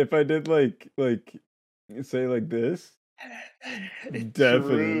if I did like say like this, definitely,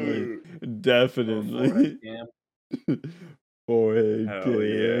 True. definitely. Yeah. Boy, Hell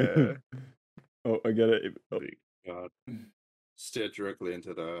yeah. Oh, I got it. Oh. God. Stare directly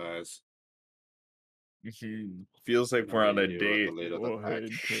into the eyes. Feels like we're on a You are date. the leader of the Boy,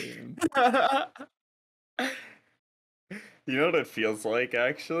 pack. damn. You know what it feels like,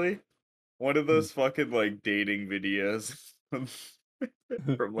 actually? One of those fucking like dating videos from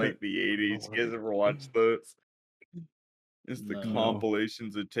like the 80s. You guys ever watch those? It's the No.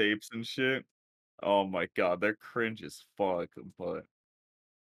 compilations of tapes and shit. Oh my god, they're cringe as fuck, but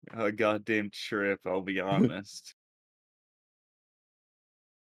a goddamn trip, I'll be honest.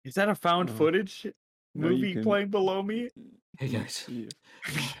 Is that a found Oh. footage No, you movie can- playing below me? Hey guys, Yeah.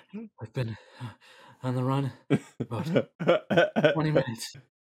 I've been on the run about 20 minutes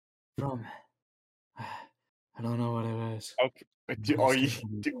from I don't know what it was. Okay. Are you,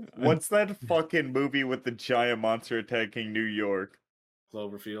 what's that fucking movie with the giant monster attacking New York?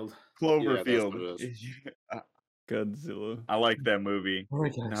 Cloverfield. Cloverfield. what it Godzilla. I like that movie. All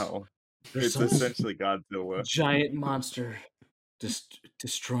right, guys. No, There's it's some essentially Godzilla. giant monster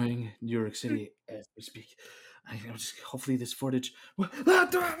destroying New York City as we speak. Hopefully this footage.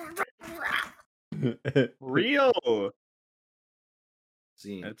 Real.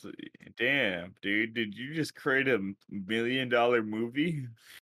 Scene. That's damn, dude. Did you just create a $1 million movie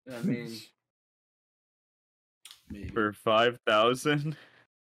I mean, maybe. for 5,000?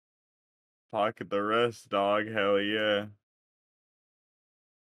 Pocket the rest, dog. Hell yeah.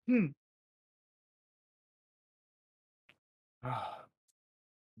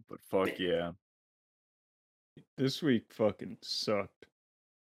 But fuck yeah. This week fucking sucked.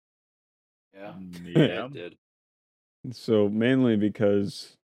 Yeah. Yeah. It did. So mainly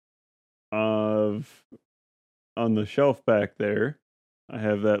because of on the shelf back there, I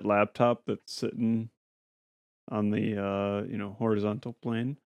have that laptop that's sitting on the horizontal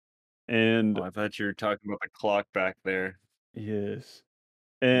plane. And Oh, I thought you were talking about the clock back there. yes.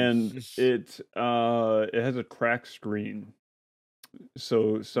 And it has a cracked screen.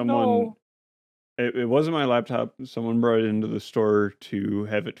 So someone it wasn't my laptop, someone brought it into the store to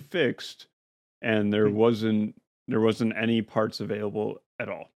have it fixed, and there wasn't any parts available at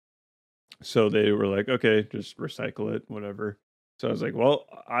all. So they were like, okay, just recycle it, whatever. So I was like, well,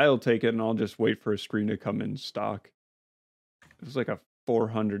 I'll take it and I'll just wait for a screen to come in stock. It was like a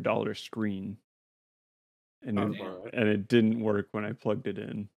 $400 screen. And it didn't work when I plugged it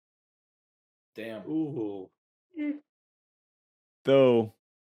in. Damn. Ooh. Though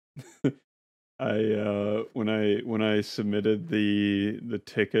I when I submitted the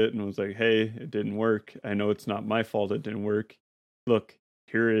ticket and was like, hey, it didn't work. I know it's not my fault it didn't work. Look,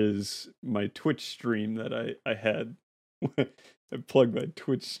 here is my Twitch stream that I had. I plugged my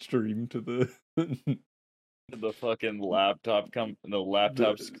Twitch stream to the The fucking laptop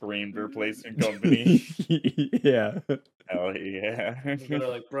The- screen replacement company. Yeah. Hell yeah. They're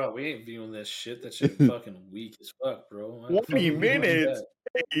like, bro, we ain't viewing this shit. That shit fucking weak as fuck, bro. Why the fuck 20 would we want minutes?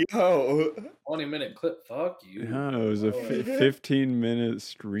 that? Hey, yo. 20-minute clip. Fuck you. Yeah, it was a Oh, 15-minute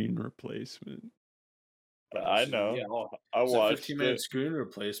screen replacement. I know. Yeah, I it's a watched 15-minute it. screen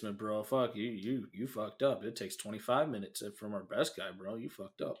replacement, bro. Fuck you fucked up. It takes 25 minutes from our best guy, bro. You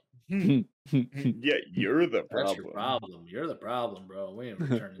fucked up. Yeah, you're the That's your problem. problem. You're the problem, bro. We ain't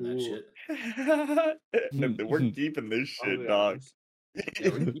returning that Ooh. shit. We're keeping this I'll shit, be dog. honest. Yeah,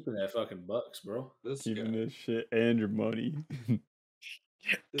 we're keeping that fucking bucks, bro. This Keeping guy, this shit and your money. God,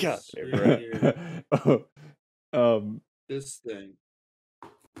 this damn, screen bro. here, Oh, this thing,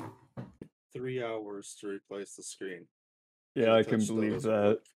 3 hours to replace the screen. yeah, And I the can touch still believe doesn't that.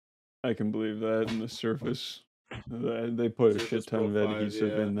 work. I can believe that in the Surface. They put a Surface shit ton Pro of 5,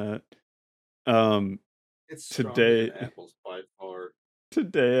 adhesive yeah. in that. It's Today- stronger than Apple's by far.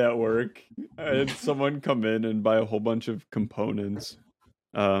 Today at work, I had someone come in and buy a whole bunch of components.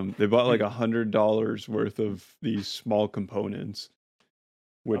 They bought like $100 worth of these small components,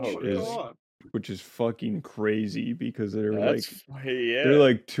 which Oh, is really? Go on. which is fucking crazy because they're That's yeah. they're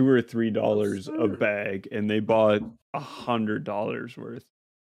like $2 or $3 a Absurd. bag, and they bought $100 worth.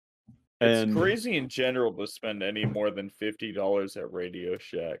 It's And crazy in general to spend any more than $50 at Radio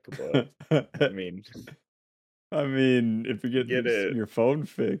Shack, but I mean, I mean, if you Get it. your phone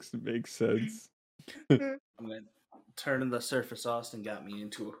fixed, it makes sense. I'm gonna turning the Surface Austin got me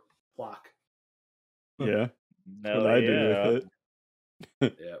into a clock. Yeah, that's hell what I did yeah. with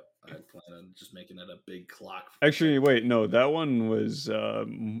it. Yeah, I plan on just making it a big clock. Actually, wait, no, that one was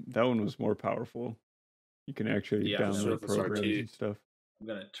more powerful. You can actually Yeah, download Surface programs RT. and stuff. I'm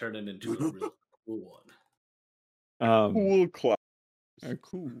gonna turn it into a real cool one. Cool clock. A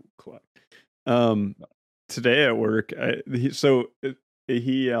cool clock. Today at work,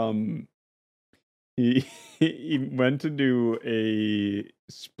 he he went to do a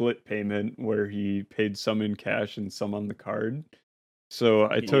split payment where he paid some in cash and some on the card. So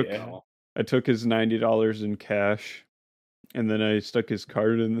I took his $90 in cash, and then I stuck his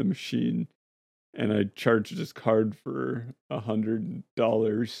card in the machine, and I charged his card for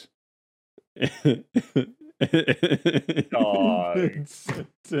 $100. Dog. And sent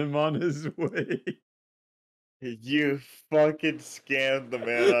him on his way. You fucking scammed the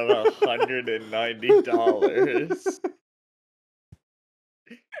man on $190.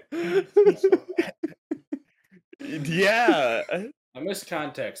 Yeah. I missed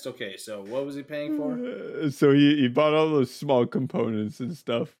context. Okay, so what was he paying for? So he bought all those small components and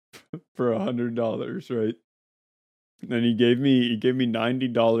stuff for $100, right? And then he gave me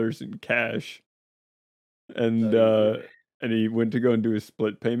 $90 in cash, and and he went to go and do a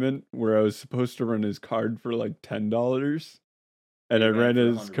split payment where I was supposed to run his card for like $10, and I ran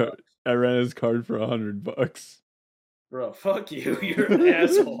his card for $100. Bro, fuck you. You're an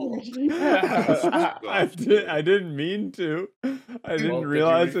asshole. I didn't mean to. I didn't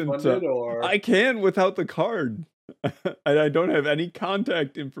realize until I can without the card. I don't have any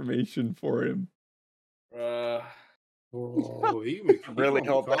contact information for him. Oh, he Really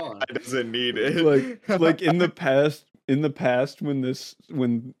hope that gone. guy doesn't need it. Like in the past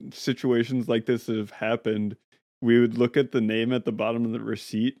when situations like this have happened, we would look at the name at the bottom of the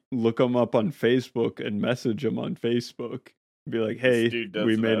receipt, look them up on Facebook, and message them on Facebook. Be like, hey,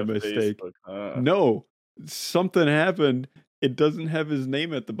 we made a mistake. Facebook, huh? No, something happened. It doesn't have his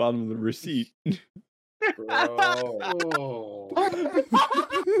name at the bottom of the receipt. Bro.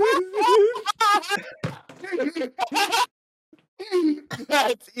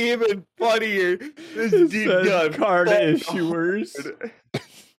 That's even funnier. This It dude says got card fucked issuers.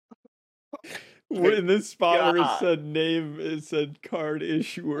 hard. In this spot where it God. said name, it said card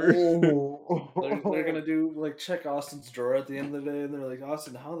issuer. They're gonna do like check Austin's drawer at the end of the day, and they're like,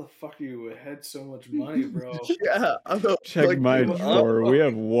 Austin, how the fuck are you ahead so much money, bro? Yeah, Check my you up. drawer. We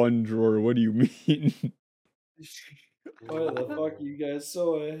have one drawer. What do you mean? Why the fuck are you guys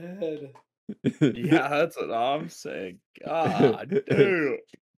so ahead? Yeah, that's what I'm saying. God, dude.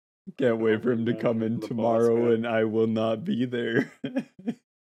 Can't wait for him to come in The boss tomorrow, man. and I will not be there.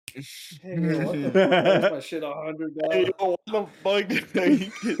 Hey, yo, what the fuck? Why is my shit Hey, $100? yo, what the fuck did I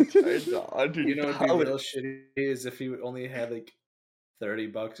get charged $100? You know what'd be real shitty is if he only had like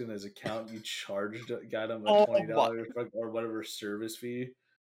 $30 in his account, you got him a Oh $20 or whatever service fee.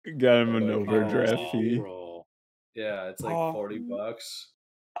 Got him an Like, overdraft fee. Bro. Yeah, it's like Oh. $40.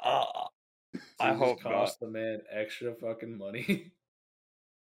 I So it just hope not. cost the man extra fucking money.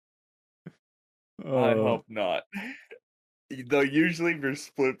 I Oh, hope not. Though usually for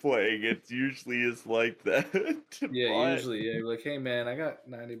split playing, it usually is like that. Yeah, but usually, yeah, you're like, hey man, I got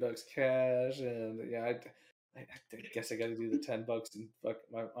 $90 cash, and yeah, I guess I got to do the $10 and fuck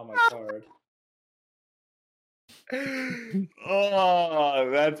on my card. Oh,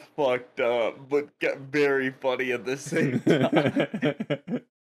 that's fucked up, but very funny at the same time.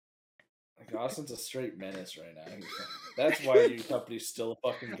 Like Austin's a straight menace right now. That's why your company's still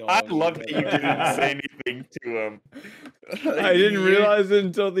fucking going. I love that you didn't say anything to him. I didn't realize it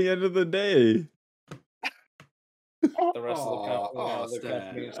until the end of the day. The rest of the company.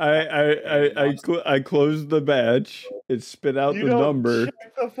 I closed the batch. It spit out You the don't number.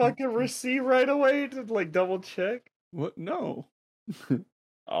 check the fucking receipt right away to like double check. What? No.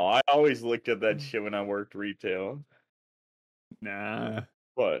 Oh, I always looked at that shit when I worked retail. Nah.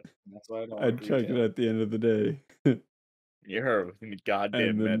 But That's why I don't. I'd check it at the end of the day. you're a goddamn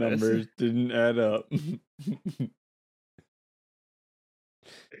And the menace. numbers didn't add up.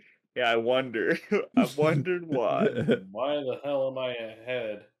 Yeah, I wonder. I wondered why. Why the hell am I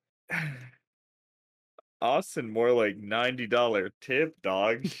ahead? Austin, more like $90 tip,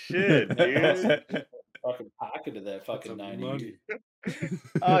 dog. Shit, dude. Fucking pocketed that fucking 90. money.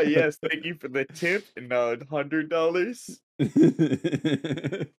 Oh yes, thank you for the tip and $100.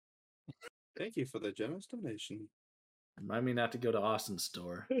 Thank you for the generous donation. Remind me not to go to Austin's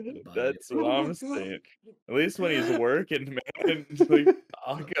store. and buy That's it. what I'm saying. At least when he's working, man, like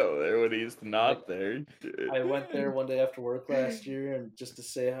I'll go there when he's not there. Dude. I went there one day after work last year and just to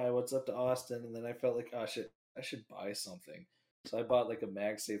say hi, what's up to Austin, and then I felt like, oh shit, I should buy something. So I bought like a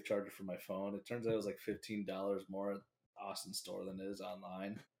MagSafe charger for my phone. It turns out it was like $15 more at Austin store than it is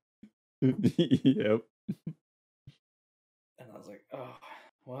online. Yep. And I was like, oh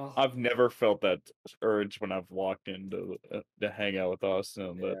well. I've never felt that urge when I've walked into to hang out with Austin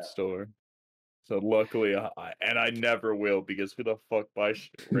in that Yeah. store. So luckily, I never will because who the fuck buys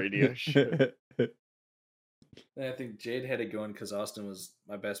radio shit? And I think Jade had it going because Austin was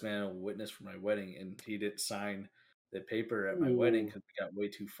my best man and witness for my wedding, and he didn't sign the paper at my wedding because we got way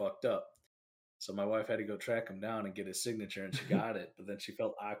too fucked up. So my wife had to go track him down and get his signature, and she got it. But then she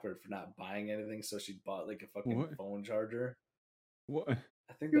felt awkward for not buying anything, so she bought like a fucking What? phone charger. What?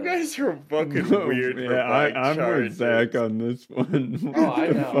 I think You that- guys are fucking weird. For Yeah, buying I'm with Zach chargers. on this one. Oh, What I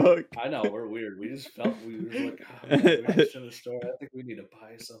the know. fuck? I know we're weird. We just felt we were like, oh, man, we're just in the store. I think we need to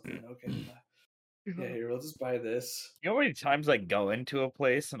buy something. Okay, yeah, here, we'll just buy this. You know how many times I go into a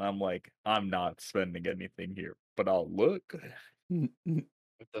place and I'm like, I'm not spending anything here, but I'll look.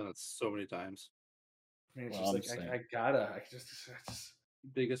 I've done it so many times. I mean, it's Well, just I'm like saying. I gotta. I just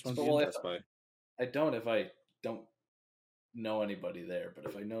Biggest ones But you well, invest by. I don't if I don't know anybody there. But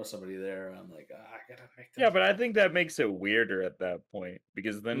if I know somebody there, I'm like, I gotta make. Them Yeah, but I think that makes it weirder at that point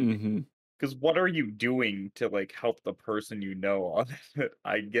because then, Mhm. because what are you doing to like help the person you know on it?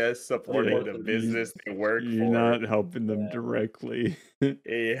 I guess supporting Support the the business they work You're for. not helping them Yeah. directly.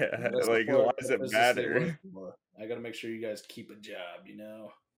 Yeah, Let's like why support does the it business they matter? work for. I gotta make sure you guys keep a job. You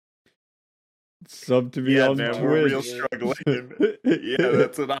know. Sub to be Yeah, on man, we're real Twitch. struggling. Yeah,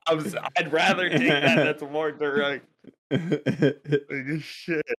 that's what I'd rather take that. That's more direct. Like,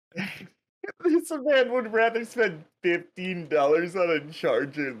 shit. This man would rather spend $15 on a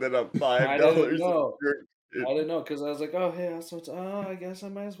charger than a $5. I didn't know. shirt. I didn't know because I was like, oh hey, so it's I guess I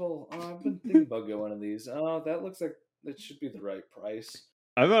might as well. I've been thinking about getting one of these. Oh, that looks like it should be the right price.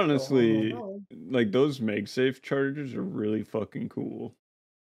 I've honestly no. like those MagSafe chargers are really fucking cool.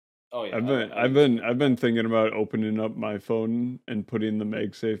 Oh yeah, I've been thinking about opening up my phone and putting the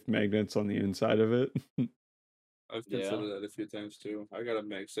MagSafe magnets on the inside of it. I've considered that a few times too. I got a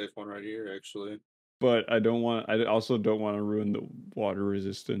MagSafe one right here, actually. But I also don't want to ruin the water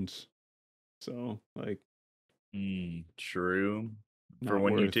resistance. So like True. For not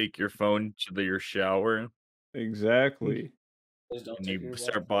when you worth- take your phone to your shower exactly. Please don't and take you your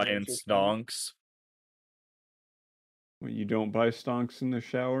start phone buying with your phone. stonks. When you don't buy stonks in the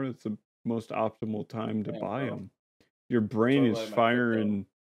shower, it's the most optimal time to Yeah, buy bro. them. Your brain Totally is my crypto. firing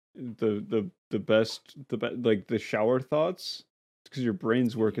the best like the shower thoughts because your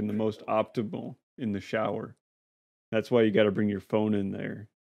brain's working the most optimal in the shower. That's why you got to bring your phone in there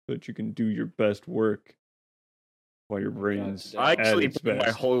so that you can do your best work while your brain's today. I at actually its bring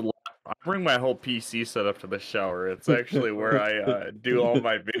best. I bring my whole PC setup to the shower. It's actually where I do all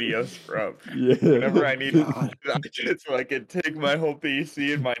my videos from. Yeah. Whenever I need, I just fucking take my whole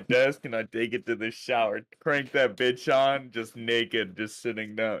PC and my desk and I take it to the shower, crank that bitch on, just naked, just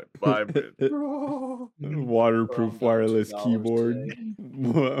sitting down, vibing. Waterproof Bro, I'm down wireless $2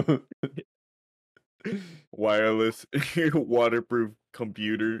 keyboard. Wireless, waterproof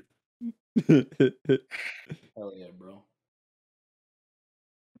computer. Hell yeah, bro.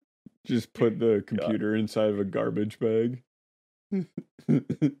 Just put the computer inside of a garbage bag.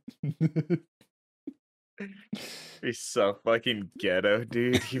 He's so fucking ghetto,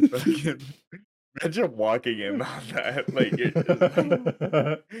 dude. You fucking imagine walking in on that. Like you're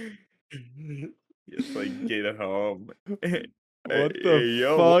just like get home. What Hey, the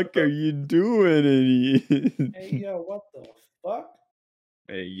yo, what fuck are you doing, idiot? Hey yo, what the fuck?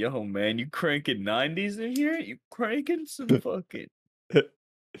 Hey, yo, man, you cranking 90s in here? You cranking some fucking.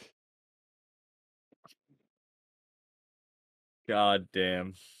 God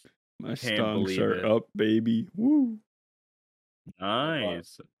damn. My Can't stonks believe are it. up, baby. Woo.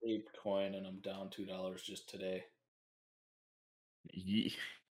 Nice. Ape coin and I'm down $2 just today. You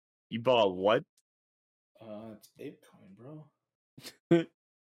bought what? It's Ape coin, bro. You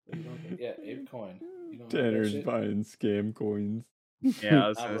don't, yeah, Ape coin. You don't know that Tanner's shit? buying scam coins. Yeah, I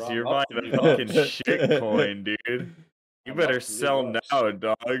was Nah, gonna bro, say, you're I'm buying up the $3. fucking shit coin, dude. You I'm better up sell $3. now,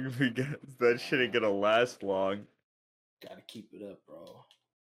 dog, because that shit ain't gonna last long. Gotta keep it up, bro.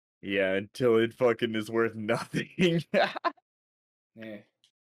 Yeah, until it fucking is worth nothing. Yeah.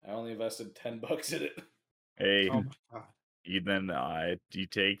 I only invested $10 in it. Hey, Oh my god. you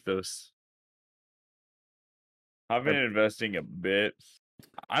take those. I've been investing a bit.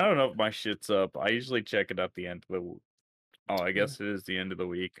 I don't know if my shit's up. I usually check it at the end of the. Oh, I guess it is the end of the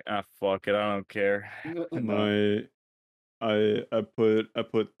week. Ah, fuck it. I don't care. I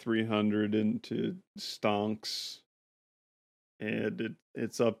put 300 into stonks, and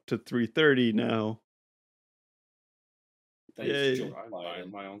it's up to 330 now. I used to Yay. joke I buy buy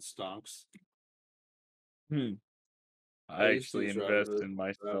my own stocks. I used to actually use invest Robinhood. in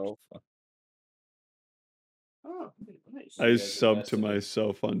myself. Oh, nice. I You guys sub to invested in-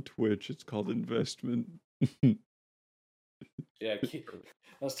 myself on Twitch. It's called investment. Yeah,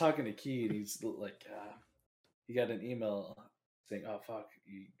 I was talking to Key and he's like, he got an email saying, "Oh fuck,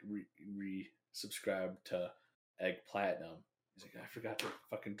 you re-subscribed to Egg Platinum." He's like, "I forgot to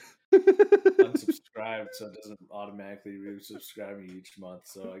fucking unsubscribe, so it doesn't automatically resubscribe me each month."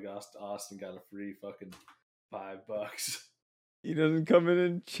 So I got Austin got a free fucking $5. He doesn't come in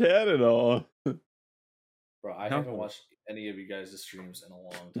and chat at all. Bro, I No. haven't watched any of you guys' streams in a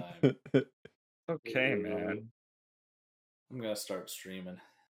long time. Okay, man. I'm gonna start streaming.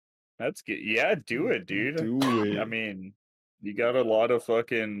 That's good. Yeah, do it, dude. Do it. I mean, you got a lot of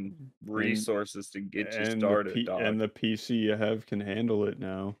fucking resources to get you started, dog. And the PC you have can handle it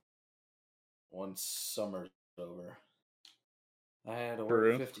now. Once summer's over. I had to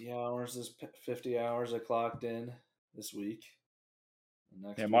True. work 50 hours. 50 hours I clocked in this week.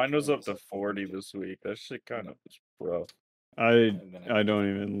 Yeah, mine was up to 40 this week. That shit kind of was rough. I don't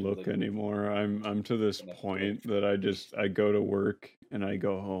even look like- anymore. I'm to this gonna point quit. that I go to work and I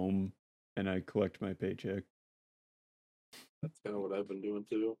go home and I collect my paycheck. That's kind of what I've been doing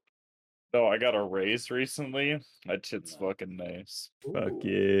too. No, I got a raise recently. That shit's No. fucking nice. Fuck Ooh,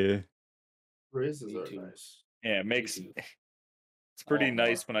 yeah. raises Me are too. nice. Yeah, it makes too. it's pretty Oh,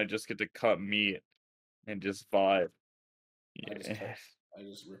 nice more. when I just get to cut meat and just vibe. I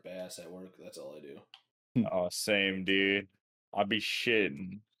just rip ass at work. That's all I do. Oh, same, dude. I'll be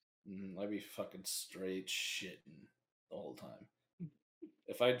shitting. I be fucking straight shitting the whole time.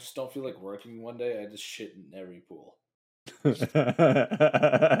 If I just don't feel like working one day, I just shit in every pool. Just about,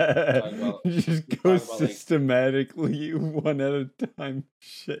 go like- systematically one at a time,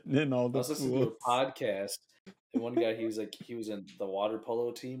 shitting in all I the was listening to a pools. podcast, and one guy he was in the water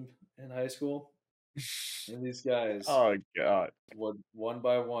polo team in high school, and these guys Oh god. would one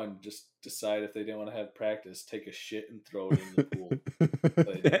by one just decide if they didn't want to have practice, take a shit and throw it in the pool. they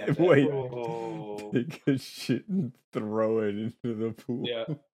didn't have to have Wait, practice. Oh, take a shit and throw it into the pool.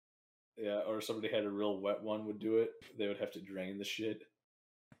 Yeah, or somebody had a real wet one would do it. They would have to drain the shit.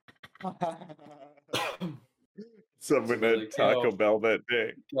 Someone So, at like, Taco yo. Bell that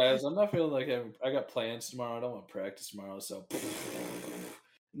day. Guys, I'm not feeling like I got plans tomorrow. I don't want practice tomorrow, so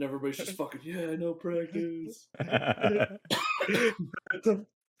and everybody's just fucking no practice. That's a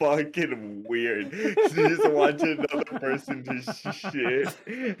fucking weird. So you just watch another person do shit,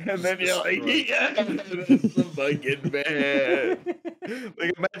 and then you're like, yeah, that's the fucking man.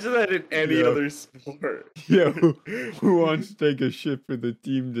 Like imagine that in any Yeah. other sport. Yo, who wants to take a shit for the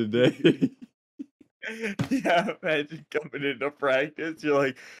team today? Yeah, imagine coming into practice. You're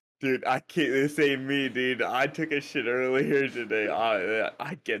like, dude, I can't. This ain't me, dude. I took a shit earlier today.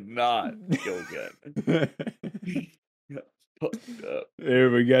 I cannot go again. Fucked up.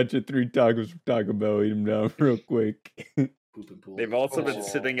 There, we got you 3 tacos from Taco Bell. Eat them down real quick. Poop and pool. They've also been Oh.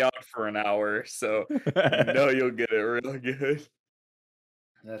 sitting out for an hour, so you know you'll get it real good.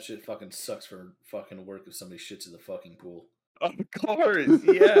 That shit fucking sucks for fucking work if somebody shits in the fucking pool. Of course,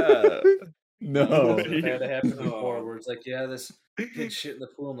 yeah. No. I've had it happen No. before where it's like, yeah, this kid shit in the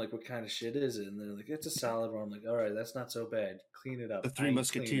pool. I'm like, what kind of shit is it? And they're like, it's a solid one. I'm like, all right, that's not so bad. Clean it up. The I Three ain't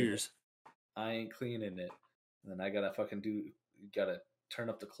Musketeers. I ain't cleaning it. And then I gotta fucking gotta turn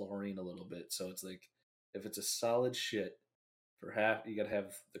up the chlorine a little bit. So it's like, if it's a solid shit, for half, you gotta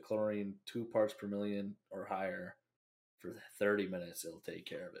have the chlorine 2 parts per million or higher for 30 minutes. It'll take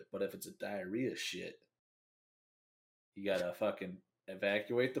care of it. But if it's a diarrhea shit, you gotta fucking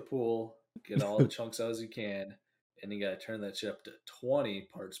evacuate the pool, get all the chunks out as you can, and you gotta turn that shit up to 20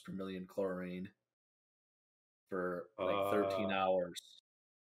 parts per million chlorine for like 13 hours.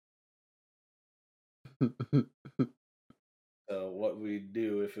 So what we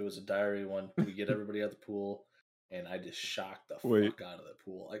do if it was a diarrhea one, we get everybody out the pool, and I just shock the Wait. fuck out of the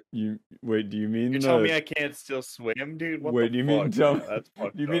pool. Like, You wait, do you mean You're telling me I can't still swim, dude? What wait, the do you fuck? mean tell man? That's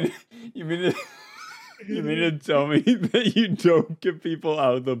fucked you up. mean you mean you mean to tell me that you don't get people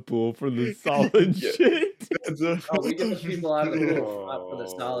out of the pool for the solid Yeah. shit? oh, we get the people out of the pool for the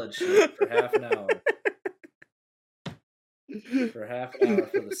solid shit for half an hour. For half an hour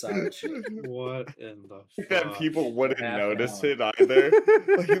for the solid shit. What in the That fuck? people wouldn't half an notice hour. it either.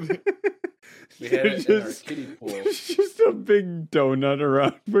 Like, We had it in our kiddie pool. It's just a big donut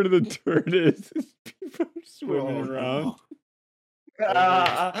around where the turd is. People are swimming Oh, around.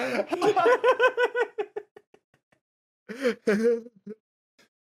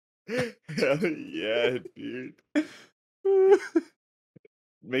 Hell yeah, dude.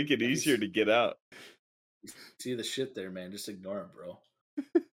 Make it easier to get out. See the shit there, man. Just ignore it, bro.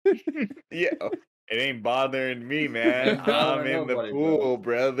 Yeah, it ain't bothering me, man. Ain't bothering I'm in the nobody, pool,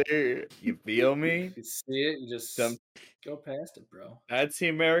 brother. You feel me? If you see it, you just Some- go past it, bro. That's the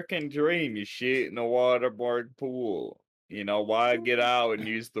American dream. You shit in a waterborne pool. You know, why get out and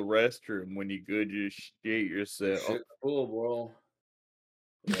use the restroom when you could just shit yourself? Shit in the pool, bro.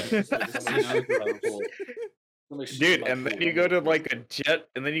 Yeah, just like somebody shit in my pool. Somebody shit in Dude, my and then pool. you go to like a jet,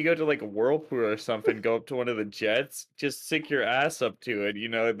 and then you go to like a whirlpool or something, go up to one of the jets, just stick your ass up to it, you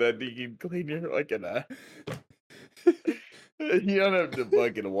know, then you can clean your fucking ass. You don't have to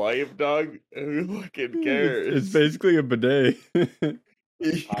fucking wipe, dog. Who fucking cares? It's basically a bidet.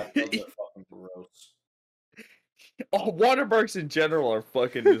 Hot tubs are fucking gross. Oh, water parks in general are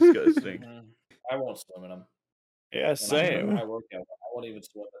fucking disgusting. I won't swim in them. Yeah, When same. I work at one, I won't even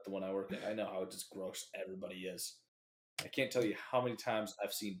swim at the one I work at. I know how just gross everybody is. I can't tell you how many times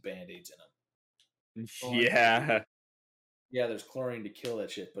I've seen Band-Aids in them. Yeah, Yeah, there's chlorine to kill that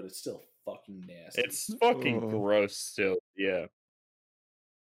shit, but it's still fucking nasty. it's fucking Oh. gross still. Yeah.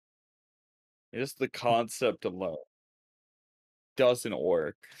 Just the concept alone doesn't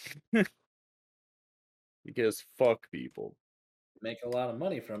work. Because fuck people. Make a lot of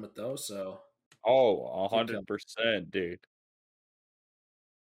money from it though, so Oh, Keep going. 100%, dude.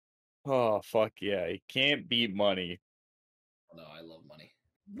 Oh, fuck yeah. You can't beat money. no, I love money.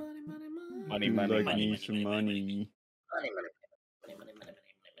 Money, money, money. Money, Dude, money, like money, me money, some money.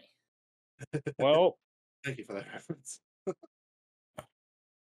 Well, Thank you for that reference.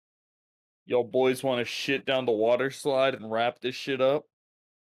 y'all boys want to shit down the water slide and wrap this shit up?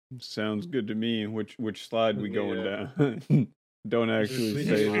 Sounds good to me. Which slide we going Yeah. down? Don't actually We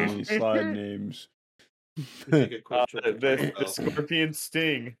say need- any slide names. We take a quick trip to The Taco Bell. scorpion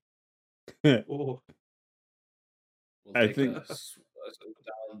sting. Oh, We'll I take think-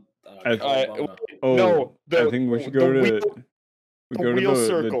 down, I- Cowabunga. Oh, No, I think we should the go to wheel- we the go to wheel the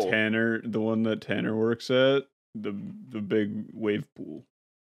circle. Tanner, the one that Tanner works at, the big wave pool.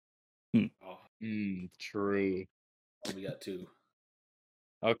 Oh, True. we got 2.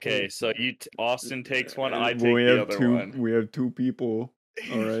 Okay, so Austin takes one, I take Well, we the have other two. one. We have 2 people.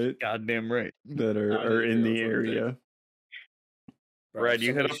 All right, Goddamn right. that are How do you in feel the for it, Jake? area. Bro, Brad,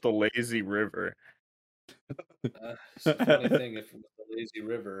 you hit somebody up the lazy river. it's a funny thing if with the lazy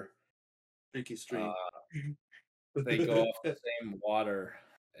river, Pinky Street. they go off the same water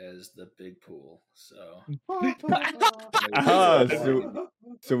as the big pool. So Ah,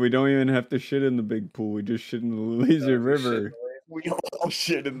 so we don't even have to shit in the big pool. We just shit in the lazy river. We all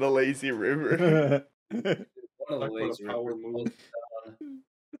shit in the lazy river. One of the Like what a lazy power rivers move.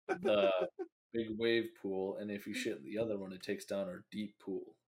 goes down the big wave pool, and if you shit in the other one, it takes down our deep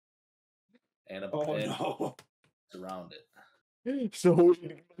pool and Oh and no. around it. So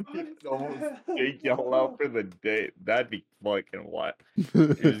we almost take y'all out for the day. That'd be fucking what?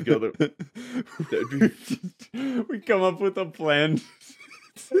 Just go we come up with a plan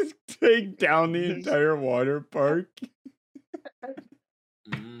to take down the entire water park.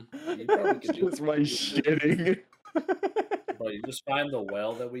 You probably could Just my shitting. Bro, you just find the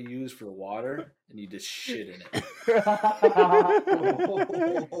well that we use for water, and you just shit in it.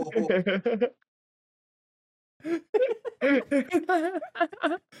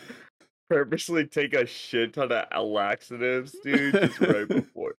 Purposely take a shit ton of laxatives, dude, just right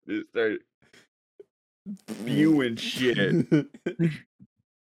before you start spewing shit.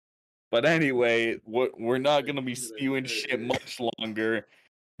 But anyway, we're not gonna be spewing shit much longer.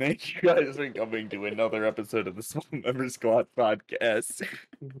 Thank you guys for coming to another episode of the Small Member Squad podcast.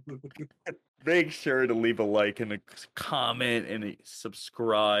 Make sure to leave a like and a comment and a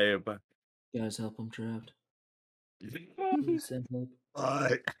subscribe. Guys, help him trapped. Send help.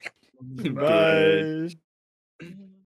 Bye. Bye.